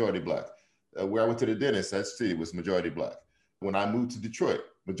Shreveport, majority Black. Where I went to the dentist, that city was majority Black. When I moved to Detroit,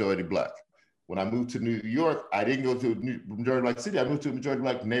 majority Black. When I moved to New York, I didn't go to a majority Black city. I moved to a majority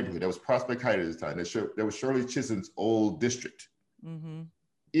Black neighborhood. That was Prospect Heights at the time. That was Shirley Chisholm's old district.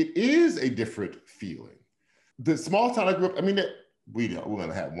 It is a different feeling. The small town I grew up, I mean, we're going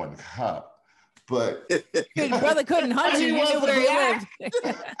to have one cop, but your brother couldn't hunt you. You knew where he lived.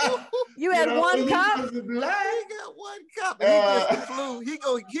 You had one cop. He got one cop. And he gets the flu. He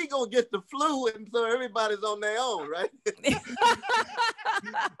gonna get the flu, and so everybody's on their own, right?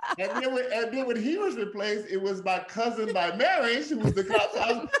 and then when he was replaced, it was my cousin by marriage who was the cop. So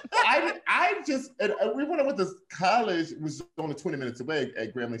when I went to college, it was only 20 minutes away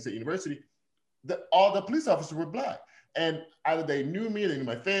at Grambling State University. All the police officers were Black, and either they knew me, they knew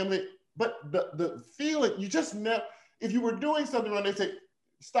my family. But the feeling, you just never, if you were doing something wrong, they say,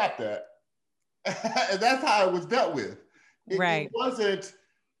 stop that. And that's how it was dealt with. It wasn't,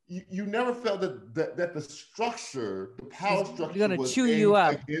 you never felt that the structure, the power structure was chew you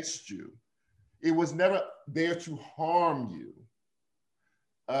up against you. It was never there to harm you.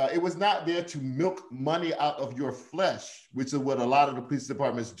 It was not there to milk money out of your flesh, which is what a lot of the police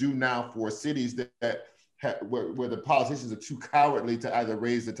departments do now for cities where the politicians are too cowardly to either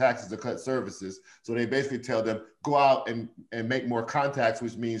raise the taxes or cut services. So they basically tell them, go out and make more contacts,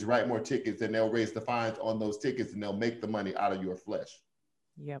 which means write more tickets, and they'll raise the fines on those tickets and they'll make the money out of your flesh.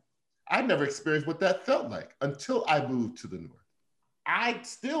 Yep. I never experienced what that felt like until I moved to the North. I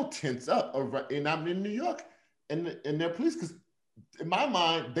still tense up, and I'm in New York, and they're police, because in my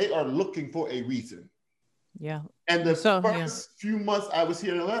mind, they are looking for a reason. Yeah. And the first few months I was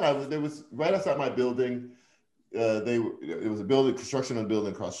here in Atlanta, there was right outside my building. There was a building, construction on a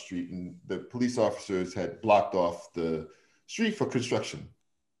building across the street, and the police officers had blocked off the street for construction.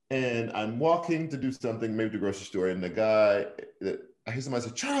 And I'm walking to do something, maybe the grocery store, and I hear somebody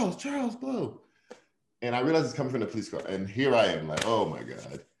say, Charles, Blow. And I realize it's coming from the police car. And here I am, like, oh my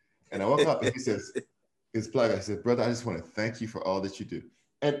God. And I walk up and he says, it's Black. I said, brother, I just want to thank you for all that you do.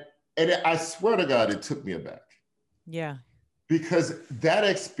 And I swear to God, it took me aback. Yeah. Because that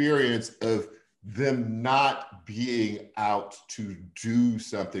experience of them not being out to do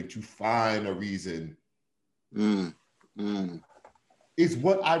something, to find a reason, is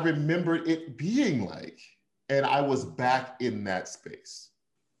what I remembered it being like. And I was back in that space.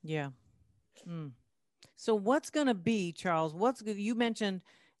 Yeah. So what's going to be, Charles, you mentioned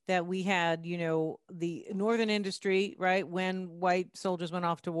that we had, the Northern industry, right, when white soldiers went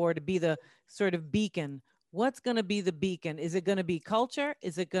off to war, to be the sort of beacon what's going to be the beacon? Is it going to be culture?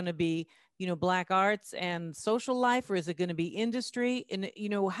 Is it going to be, Black arts and social life, or is it going to be industry? And,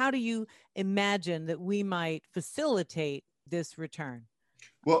 how do you imagine that we might facilitate this return?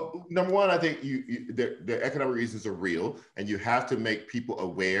 Well, number one, I think the economic reasons are real, and you have to make people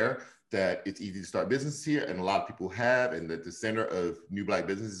aware that it's easy to start businesses here, and a lot of people have, and that the center of new Black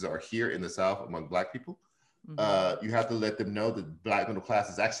businesses are here in the South among Black people. Mm-hmm. You have to let them know that Black middle class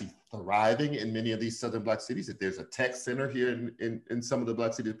is actually thriving in many of these Southern Black cities, that there's a tech center here in some of the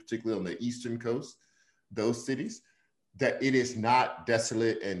Black cities, particularly on the Eastern Coast, those cities, that it is not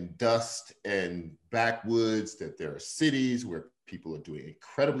desolate and dust and backwoods, that there are cities where people are doing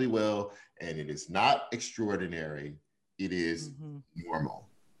incredibly well, and it is not extraordinary, it is normal.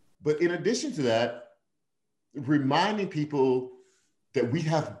 But in addition to that, reminding people that we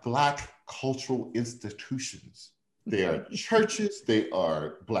have Black cultural institutions. They are churches, they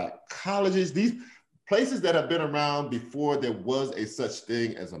are Black colleges, these places that have been around before there was a such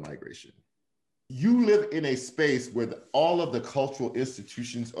thing as a migration. You live in a space where all of the cultural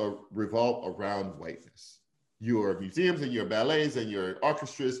institutions revolve around whiteness. Your museums and your ballets and your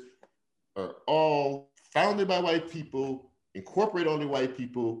orchestras are all founded by white people, incorporate only white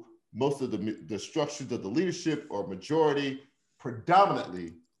people. Most of the structures of the leadership are majority,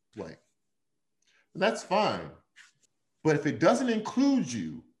 predominantly white. And that's fine. But if it doesn't include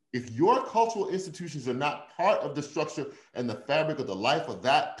you, if your cultural institutions are not part of the structure and the fabric of the life of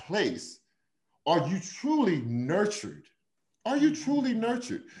that place, are you truly nurtured? Are you truly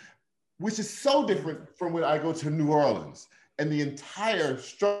nurtured? Which is so different from when I go to New Orleans and the entire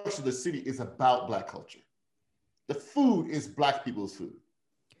structure of the city is about Black culture. The food is Black people's food.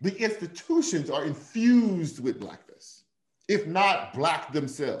 The institutions are infused with Blackness, if not Black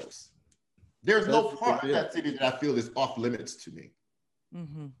themselves. There's no part of that city that I feel is off limits to me.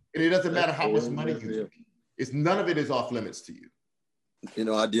 Mm-hmm. And it doesn't matter how much money you make. None of it is off limits to you.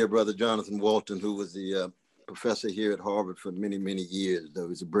 Our dear brother, Jonathan Walton, who was the professor here at Harvard for many, many years, though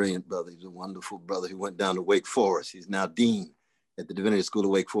he's a brilliant brother. He's a wonderful brother who went down to Wake Forest. He's now dean at the Divinity School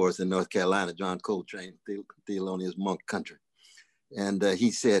of Wake Forest in North Carolina, John Coltrane, Thelonious Monk country. And he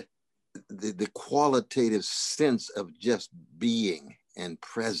said, the qualitative sense of just being and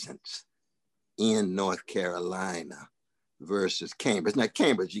presence in North Carolina versus Cambridge. Now,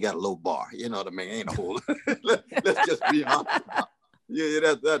 Cambridge, you got a low bar. You know what I mean? Ain't a whole. Let's just be honest.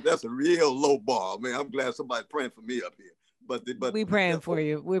 Yeah, that's a real low bar. Man, I'm glad somebody's praying for me up here. But we praying for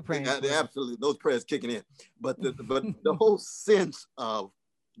you. We're praying. Absolutely, those prayers kicking in. But the whole sense of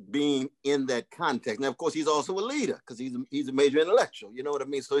being in that context. Now, of course, he's also a leader because he's a major intellectual. You know what I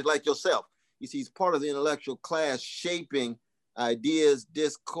mean? So he's like yourself. He's part of the intellectual class shaping ideas,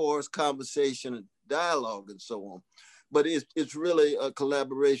 discourse, conversation, and dialogue, and so on. But it's really a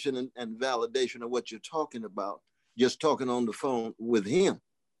collaboration and validation of what you're talking about, just talking on the phone with him.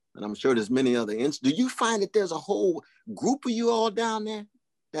 And I'm sure there's many other instances. Do you find that there's a whole group of you all down there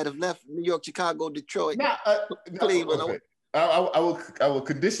that have left New York, Chicago, Detroit, Cleveland? Okay. I will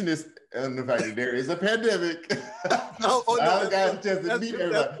condition this on the fact that there is a pandemic. No, I got a chance to meet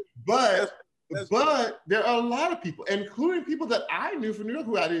everybody. But there are a lot of people, including people that I knew from New York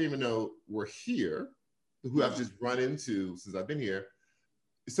who I didn't even know were here, who I've just run into since I've been here.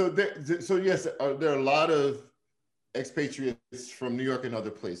 So yes, there are a lot of expatriates from New York and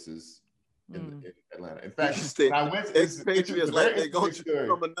other places in Atlanta. In fact, I went expatriates like they go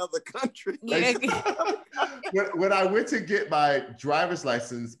from another country. When I went to get my driver's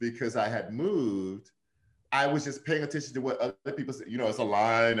license because I had moved, I was just paying attention to what other people said. You know, it's a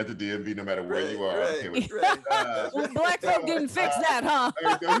line at the DMV no matter where you are. Right. Well, Black folk didn't fix that, huh?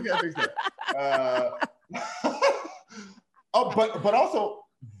 You can't fix that. But also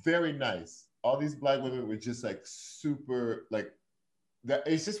very nice. All these Black women were just like super, like, that.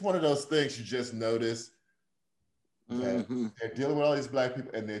 It's just one of those things you just notice that they're dealing with all these Black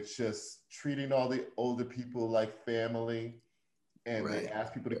people and they're just treating all the older people like family. And they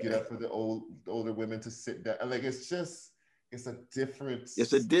ask people to get up for the older women to sit down. Like, it's a different thing.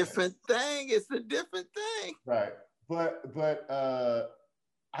 It's a different thing. Right. But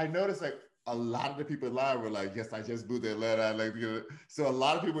I noticed like a lot of the people in line were like, yes, I just moved to Atlanta. Like, so a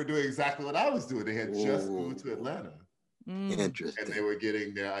lot of people were doing exactly what I was doing. They had just moved to Atlanta. Interesting. And they were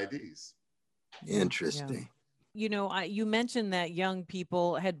getting their IDs. Interesting. Yeah. You know, you mentioned that young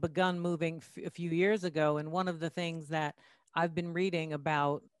people had begun moving a few years ago. And one of the things that I've been reading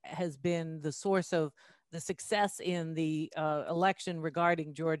about has been the source of the success in the election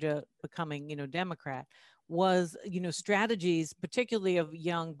regarding Georgia becoming, Democrat, was, strategies, particularly of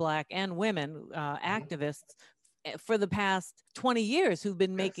young Black and women activists for the past 20 years who've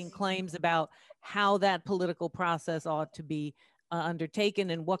been making claims about how that political process ought to be undertaken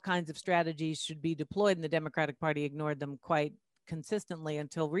and what kinds of strategies should be deployed, and the Democratic Party ignored them quite consistently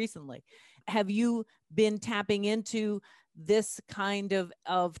until recently. Have you been tapping into this kind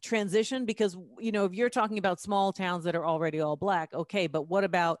of transition? Because, you know, if you're talking about small towns that are already all Black, okay, but what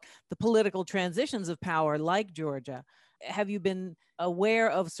about the political transitions of power like Georgia? Have you been aware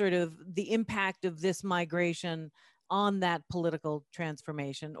of sort of the impact of this migration on that political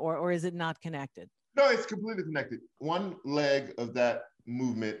transformation, or is it not connected? No, it's completely connected. One leg of that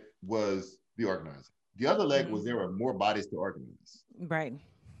movement was the organizing. The other leg was there were more bodies to organize. Right.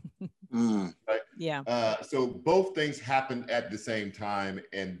 Right? Yeah. So both things happened at the same time,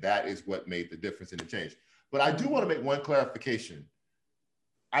 and that is what made the difference in the change. But I do want to make one clarification.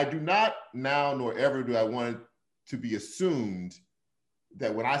 I do not now, nor ever do I want it to be assumed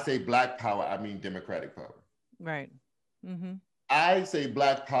that when I say Black power, I mean democratic power. Right. I say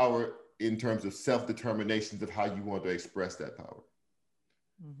Black power in terms of self-determinations of how you want to express that power.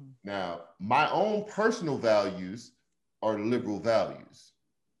 Now, my own personal values are liberal values.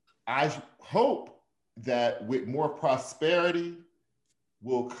 I hope that with more prosperity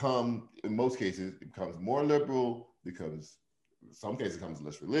will come, in most cases, it becomes more liberal, becomes, in some cases, becomes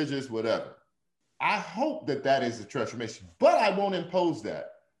less religious, whatever. I hope that that is a transformation, but I won't impose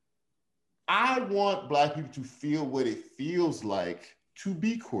that. I want Black people to feel what it feels like to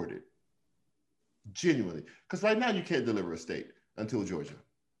be courted, genuinely. Because right now you can't deliver a state until Georgia.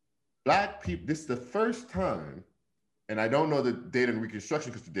 Black people, this is the first time, and I don't know the data in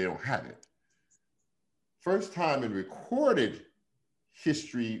Reconstruction because they don't have it. First time in recorded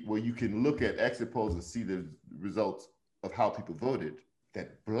history where you can look at exit polls and see the results of how people voted,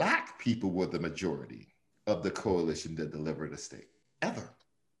 that Black people were the majority of the coalition that delivered a state, ever.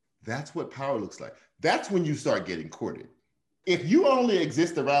 That's what power looks like. That's when you start getting courted. If you only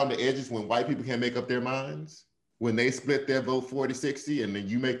exist around the edges when white people can't make up their minds, when they split their vote 40-60 and then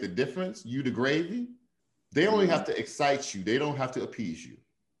you make the difference, you the gravy, they only have to excite you. They don't have to appease you.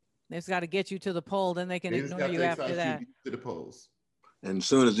 They've got to get you to the poll, then they can ignore you after that. To the polls. And as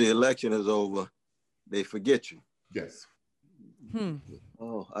soon as the election is over, they forget you. Yes.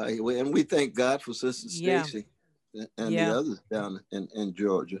 Oh, and we thank God for Sister Stacey and the others down in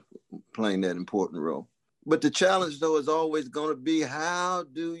Georgia playing that important role. But the challenge, though, is always going to be how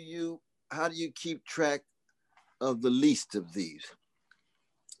do you keep track of the least of these,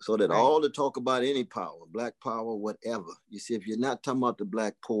 so that all the talk about any power, Black power, whatever. You see, if you're not talking about the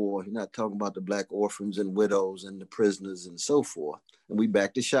Black poor, you're not talking about the Black orphans and widows and the prisoners and so forth, and we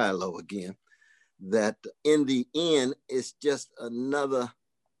back to Shiloh again, that in the end, it's just another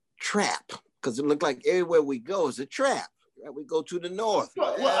trap, because it looks like everywhere we go is a trap. Right? We go to the north.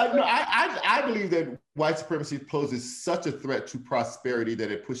 I believe that white supremacy poses such a threat to prosperity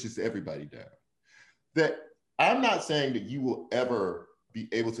that it pushes everybody down. That I'm not saying that you will ever be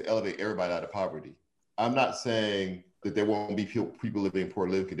able to elevate everybody out of poverty. I'm not saying that there won't be people living in poor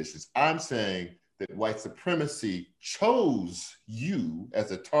living conditions. I'm saying that white supremacy chose you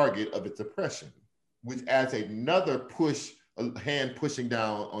as a target of its oppression, which adds another push, a hand pushing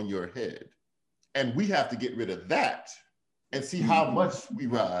down on your head. And we have to get rid of that and see how much we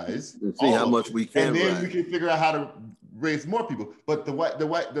rise. And see how much we can rise. And then rise. we can figure out how to raise more people. But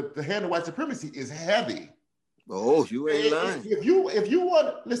the hand of white supremacy is heavy. Oh, you ain't lying. If you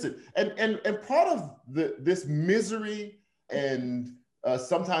want, listen, and part of this misery and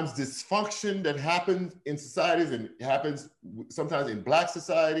sometimes dysfunction that happens in societies and happens sometimes in Black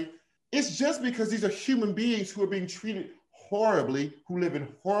society, it's just because these are human beings who are being treated horribly, who live in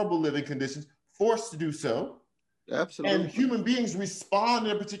horrible living conditions, forced to do so. Absolutely. And human beings respond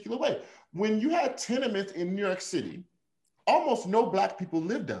in a particular way. When you had tenements in New York City, almost no Black people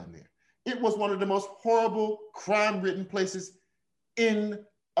lived down there. It was one of the most horrible, crime-ridden places in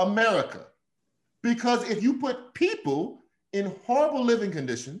America. Because if you put people in horrible living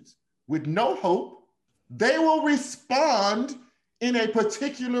conditions with no hope, they will respond in a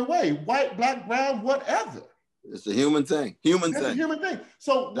particular way, white, Black, brown, whatever. It's a human thing. It's a human thing.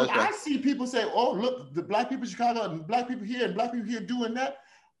 So when right. I see people say, oh, look, the Black people in Chicago and Black people here and Black people here doing that,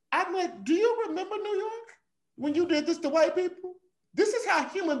 I'm like, do you remember New York when you did this to white people? This is how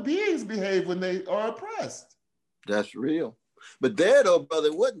human beings behave when they are oppressed. That's real. But there, though, brother,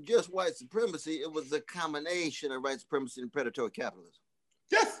 it wasn't just white supremacy. It was a combination of white supremacy and predatory capitalism.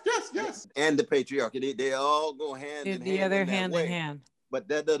 Yes. And the patriarchy. They all go hand in hand. The other hand in hand. But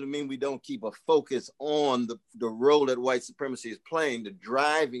that doesn't mean we don't keep a focus on the role that white supremacy is playing, the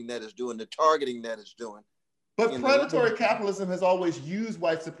driving that it's doing, the targeting that it's doing. But predatory capitalism has always used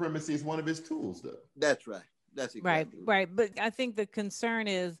white supremacy as one of its tools, though. That's right. That's exactly right. But I think the concern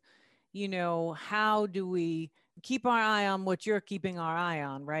is, how do we keep our eye on what you're keeping our eye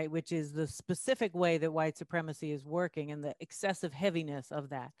on, right? Which is the specific way that white supremacy is working and the excessive heaviness of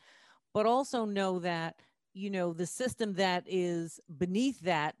that. But also know that, the system that is beneath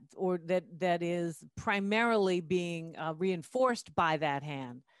that, or that is primarily being reinforced by that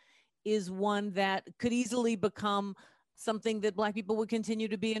hand, is one that could easily become something that Black people would continue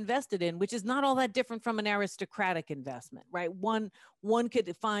to be invested in, which is not all that different from an aristocratic investment, right? One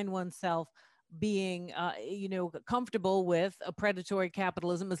could find oneself being, comfortable with a predatory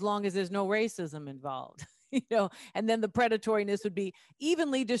capitalism as long as there's no racism involved, and then the predatoriness would be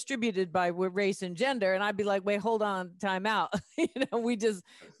evenly distributed by race and gender. And I'd be like, wait, hold on, time out.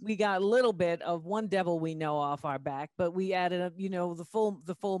 We got a little bit of one devil we know off our back, but we added, the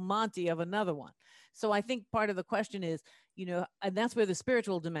full Monty of another one. So I think part of the question is, and that's where the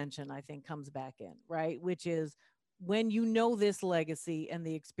spiritual dimension, I think, comes back in, right? Which is when this legacy and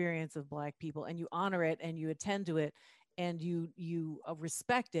the experience of Black people, and you honor it and you attend to it and you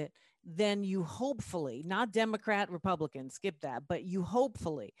respect it, then you hopefully, not Democrat, Republican, skip that, but you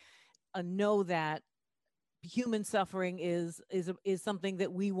hopefully know that human suffering is something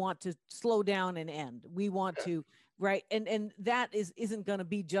that we want to slow down and end. We want to, right? And that isn't going to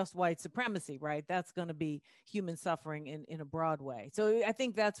be just white supremacy, right? That's going to be human suffering in a broad way. So I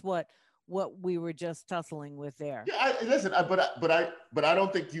think that's what we were just tussling with there. Yeah, but I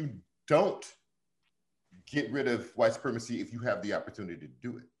don't think you don't get rid of white supremacy if you have the opportunity to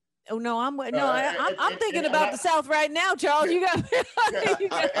do it. Oh no, I'm thinking about the South right now, Charles. You got.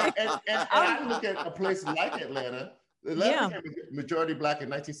 And I look at a place like Atlanta. Atlanta became majority Black in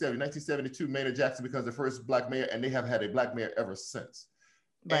 1970. 1972, Maynard Jackson becomes the first Black mayor, and they have had a Black mayor ever since.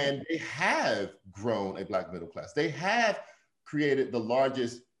 Right. And they have grown a Black middle class. They have created the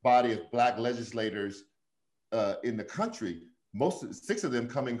largest body of Black legislators in the country. Six of them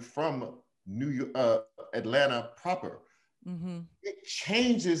coming from Atlanta proper. Mm-hmm. It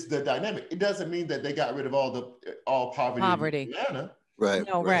changes the dynamic. It doesn't mean that they got rid of all poverty in Atlanta. Right.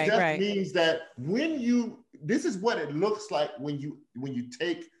 No, right. It just means that this is what it looks like when you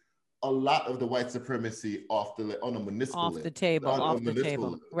take a lot of the white supremacy on a municipal level. Off the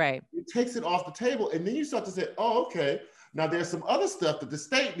table. Right. It takes it off the table, and then you start to say, oh, okay, now there's some other stuff that the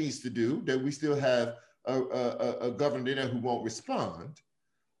state needs to do that we still have a governor there who won't respond.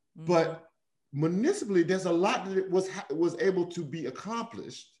 Mm-hmm. But municipally, there's a lot that was able to be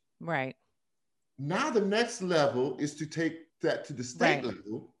accomplished. Right. Now the next level is to take that to the state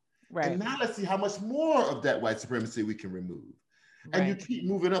level. Right. And now let's see how much more of that white supremacy we can remove. And you keep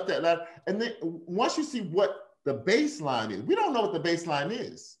moving up that ladder. And then once you see what the baseline is, we don't know what the baseline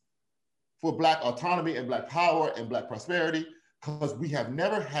is for Black autonomy and Black power and Black prosperity, because we have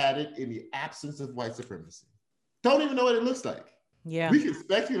never had it in the absence of white supremacy. Don't even know what it looks like. Yeah. We can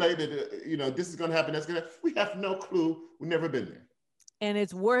speculate that, this is going to happen, that's going to, we have no clue. We've never been there. And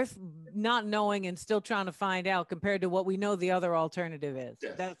it's worth not knowing and still trying to find out compared to what we know the other alternative is.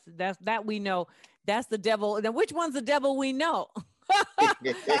 Yes. That we know. That's the devil. Now, which one's the devil we know?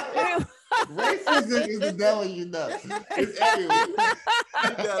 Racism is the devil you know. It's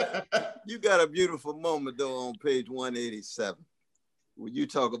everywhere. You got a beautiful moment, though, on page 187, where you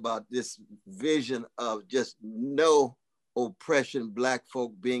talk about this vision of just no oppression, Black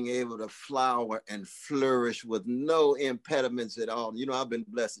folk being able to flower and flourish with no impediments at all. I've been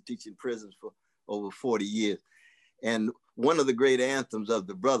blessed to teach in prisons for over 40 years. And one of the great anthems of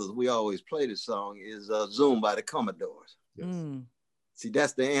the brothers, we always play this song, is Zoom by the Commodores. Yes. Mm. See,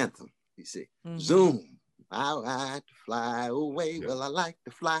 that's the anthem, you see. Mm-hmm. Zoom, I like to fly away. Yeah. Well, I like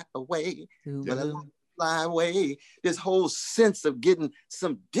to fly away. Well, I like to fly away. This whole sense of getting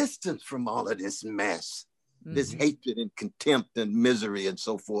some distance from all of this mess. Mm-hmm. This hatred and contempt and misery and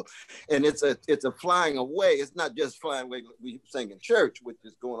so forth. And it's a flying away. It's not just flying away like we sing in church, which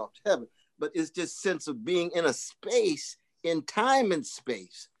is going off to heaven, but it's this sense of being in a space, in time and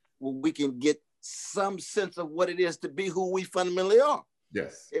space, where we can get some sense of what it is to be who we fundamentally are.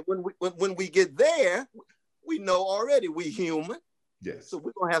 Yes. And when we get there, we know already we human. Yes. So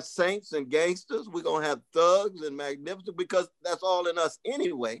we're going to have saints and gangsters. We're going to have thugs and magnificent, because that's all in us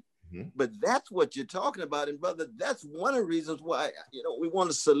anyway. Mm-hmm. But that's what you're talking about. And brother, that's one of the reasons why, we want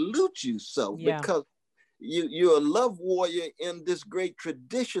to salute you so, because you're a love warrior in this great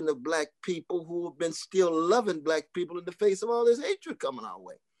tradition of Black people who have been still loving Black people in the face of all this hatred coming our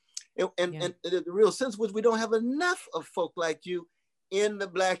way. And the real sense was we don't have enough of folk like you in the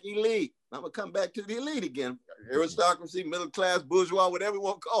Black elite. I'm going to come back to the elite again. Aristocracy, middle class, bourgeois, whatever you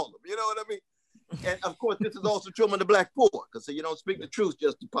want to call them. You know what I mean? And of course, this is also true among the Black poor, because you don't speak the truth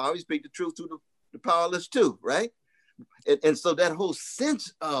just to power. You speak the truth to the powerless too, right? And so that whole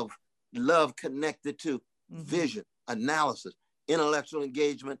sense of love connected to vision, analysis, intellectual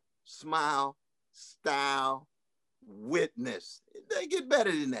engagement, smile, style, witness. They get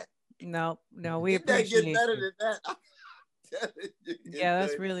better than that. No, we appreciate They get better you. than that. Yeah,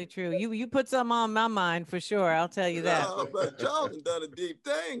 that's really true. You put something on my mind for sure. I'll tell you that. No, but Charles has done a deep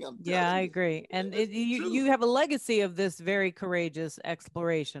thing. Yeah, I agree. And you have a legacy of this very courageous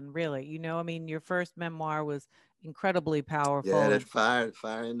exploration, really. You know, I mean, your first memoir was incredibly powerful. Yeah, that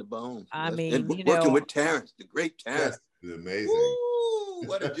fire in the bones. I mean, and working with Terrence, the great Terrence. That's amazing. Woo,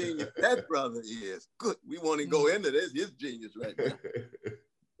 what a genius that brother is. Good. We want to go into this. His genius right now.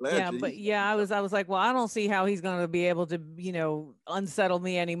 Yeah, but I was like, well, I don't see how he's going to be able to, you know, unsettle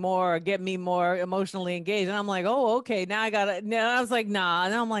me anymore or get me more emotionally engaged. And I'm like, oh, okay, now I gotta. Now I was like, nah.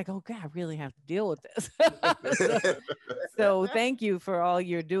 And I'm like, oh God, I really have to deal with this. so thank you for all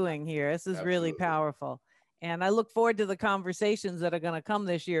you're doing here. This is really powerful, and I look forward to the conversations that are going to come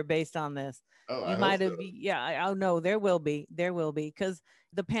this year based on this. Oh, you might have, I know there will be, because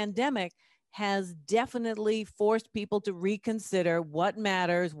the pandemic has definitely forced people to reconsider what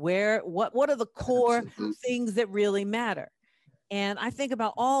matters, what are the core things that really matter. And I think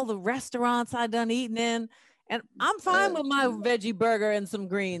about all the restaurants I've done eating in, and I'm fine with my veggie burger and some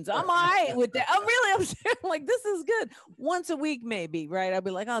greens. I'm all right with that. I'm like, this is good. Once a week, maybe, right? I'll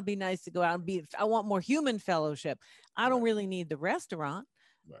be like, oh, it'd be nice to go out and I want more human fellowship. I don't really need the restaurant.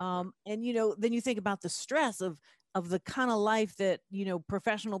 And, you know, then you think about the stress of the kind of life that, you know,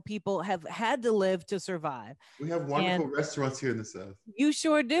 professional people have had to live to survive. We have wonderful restaurants here in the South. You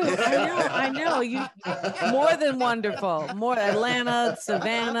sure do. I know. You more than wonderful. More Atlanta,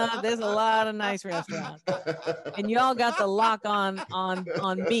 Savannah. There's a lot of nice restaurants, and y'all got the lock on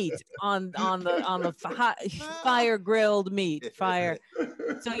meat, on the fire grilled meat, fire.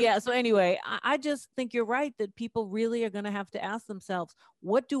 So yeah. So anyway, I just think you're right that people really are going to have to ask themselves,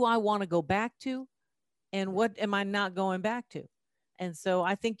 what do I want to go back to? And what am I not going back to? And so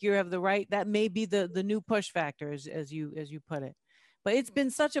I think you have the right, that may be the new push factor as you put it. But it's been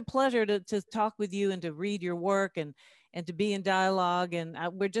such a pleasure to talk with you and to read your work and to be in dialogue. And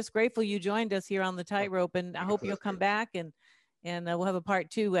we're just grateful you joined us here on the Tightrope. And I hope you'll come back and we'll have a part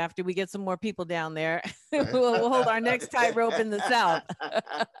 2 after we get some more people down there. we'll hold our next Tightrope in the South.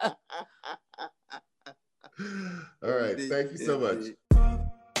 All right. Thank you so much.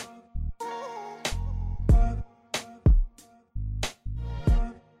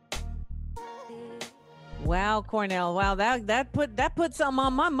 Wow, Cornell. Wow, that put something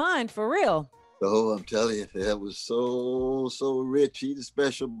on my mind for real. Oh, I'm telling you, that was so rich. He's a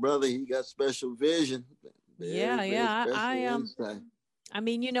special brother. He got special vision. I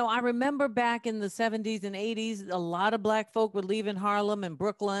mean, you know, I remember back in the 70s and 80s, a lot of Black folk would leave in Harlem and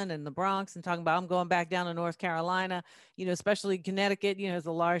Brooklyn and the Bronx and talking about, I'm going back down to North Carolina, you know, especially Connecticut, you know, there's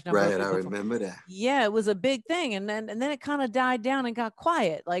a large number of people. Right, I remember that. Yeah, it was a big thing. And then it kind of died down and got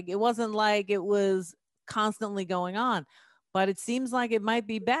quiet. Like, it wasn't like it was constantly going on, but it seems like it might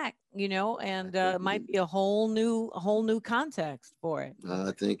be back, you know, and it might be a whole new context for it.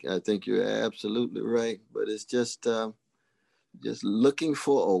 I think you're absolutely right, but it's just looking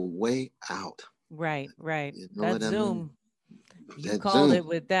for a way out. Right. You know that Zoom. I mean? You called it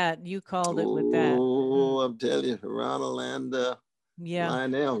with that. Oh, I'm telling you, Ronald and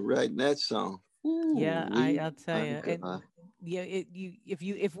Lionel writing that song. Ooh, yeah, I'll tell you.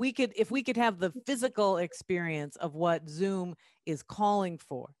 If we could have the physical experience of what Zoom is calling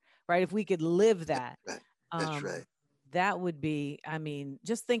for, right? If we could live that, that's right. That would be, I mean,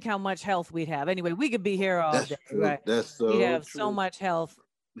 just think how much health we'd have. Anyway, we could be here all day, right? That's so We'd have true. so much health.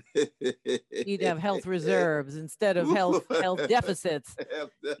 You'd have health reserves instead of health deficits,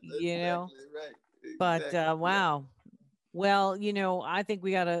 you know? Right. But wow. Well, you know, I think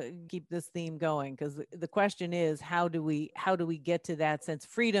we got to keep this theme going, because the question is, how do we get to that sense?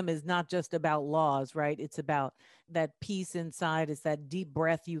 Freedom is not just about laws, right? It's about that peace inside. It's that deep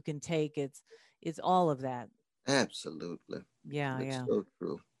breath you can take. It's all of that. Absolutely. Yeah. That's yeah. so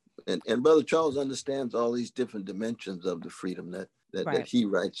true. And Brother Charles understands all these different dimensions of the freedom that he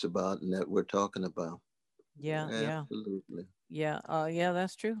writes about and that we're talking about. Yeah. Absolutely. Yeah. Yeah,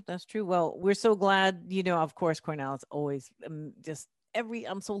 that's true. That's true. Well, we're so glad, you know, of course, Cornell, it's always just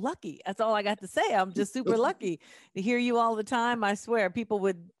I'm so lucky. That's all I got to say. I'm just super lucky to hear you all the time. I swear people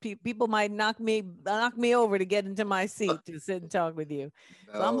might knock me over to get into my seat to sit and talk with you.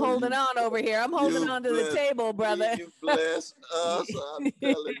 So I'm holding on over here. I'm holding on to the table, brother. You bless us. I'm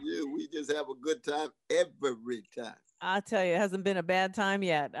telling you, we just have a good time every time. I'll tell you, it hasn't been a bad time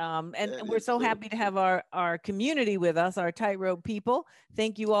yet. And we're so happy to have our community with us, our Tightrope people.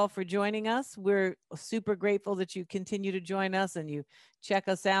 Thank you all for joining us. We're super grateful that you continue to join us and you check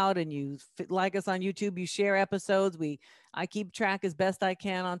us out and you like us on YouTube. You share episodes. I keep track as best I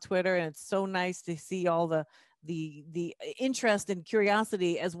can on Twitter, and it's so nice to see all the interest and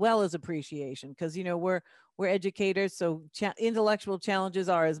curiosity as well as appreciation, because we're educators, so intellectual challenges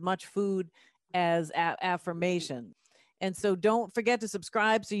are as much food as affirmation. And so don't forget to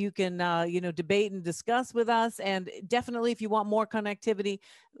subscribe so you can, debate and discuss with us. And definitely, if you want more connectivity,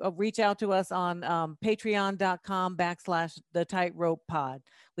 reach out to us on patreon.com/The Tightrope Pod.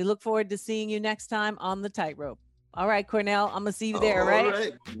 We look forward to seeing you next time on The Tightrope. All right, Cornell, I'm going to see you there, right? All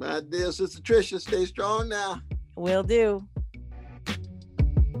right. My dear Sister Tricia, stay strong now. Will do.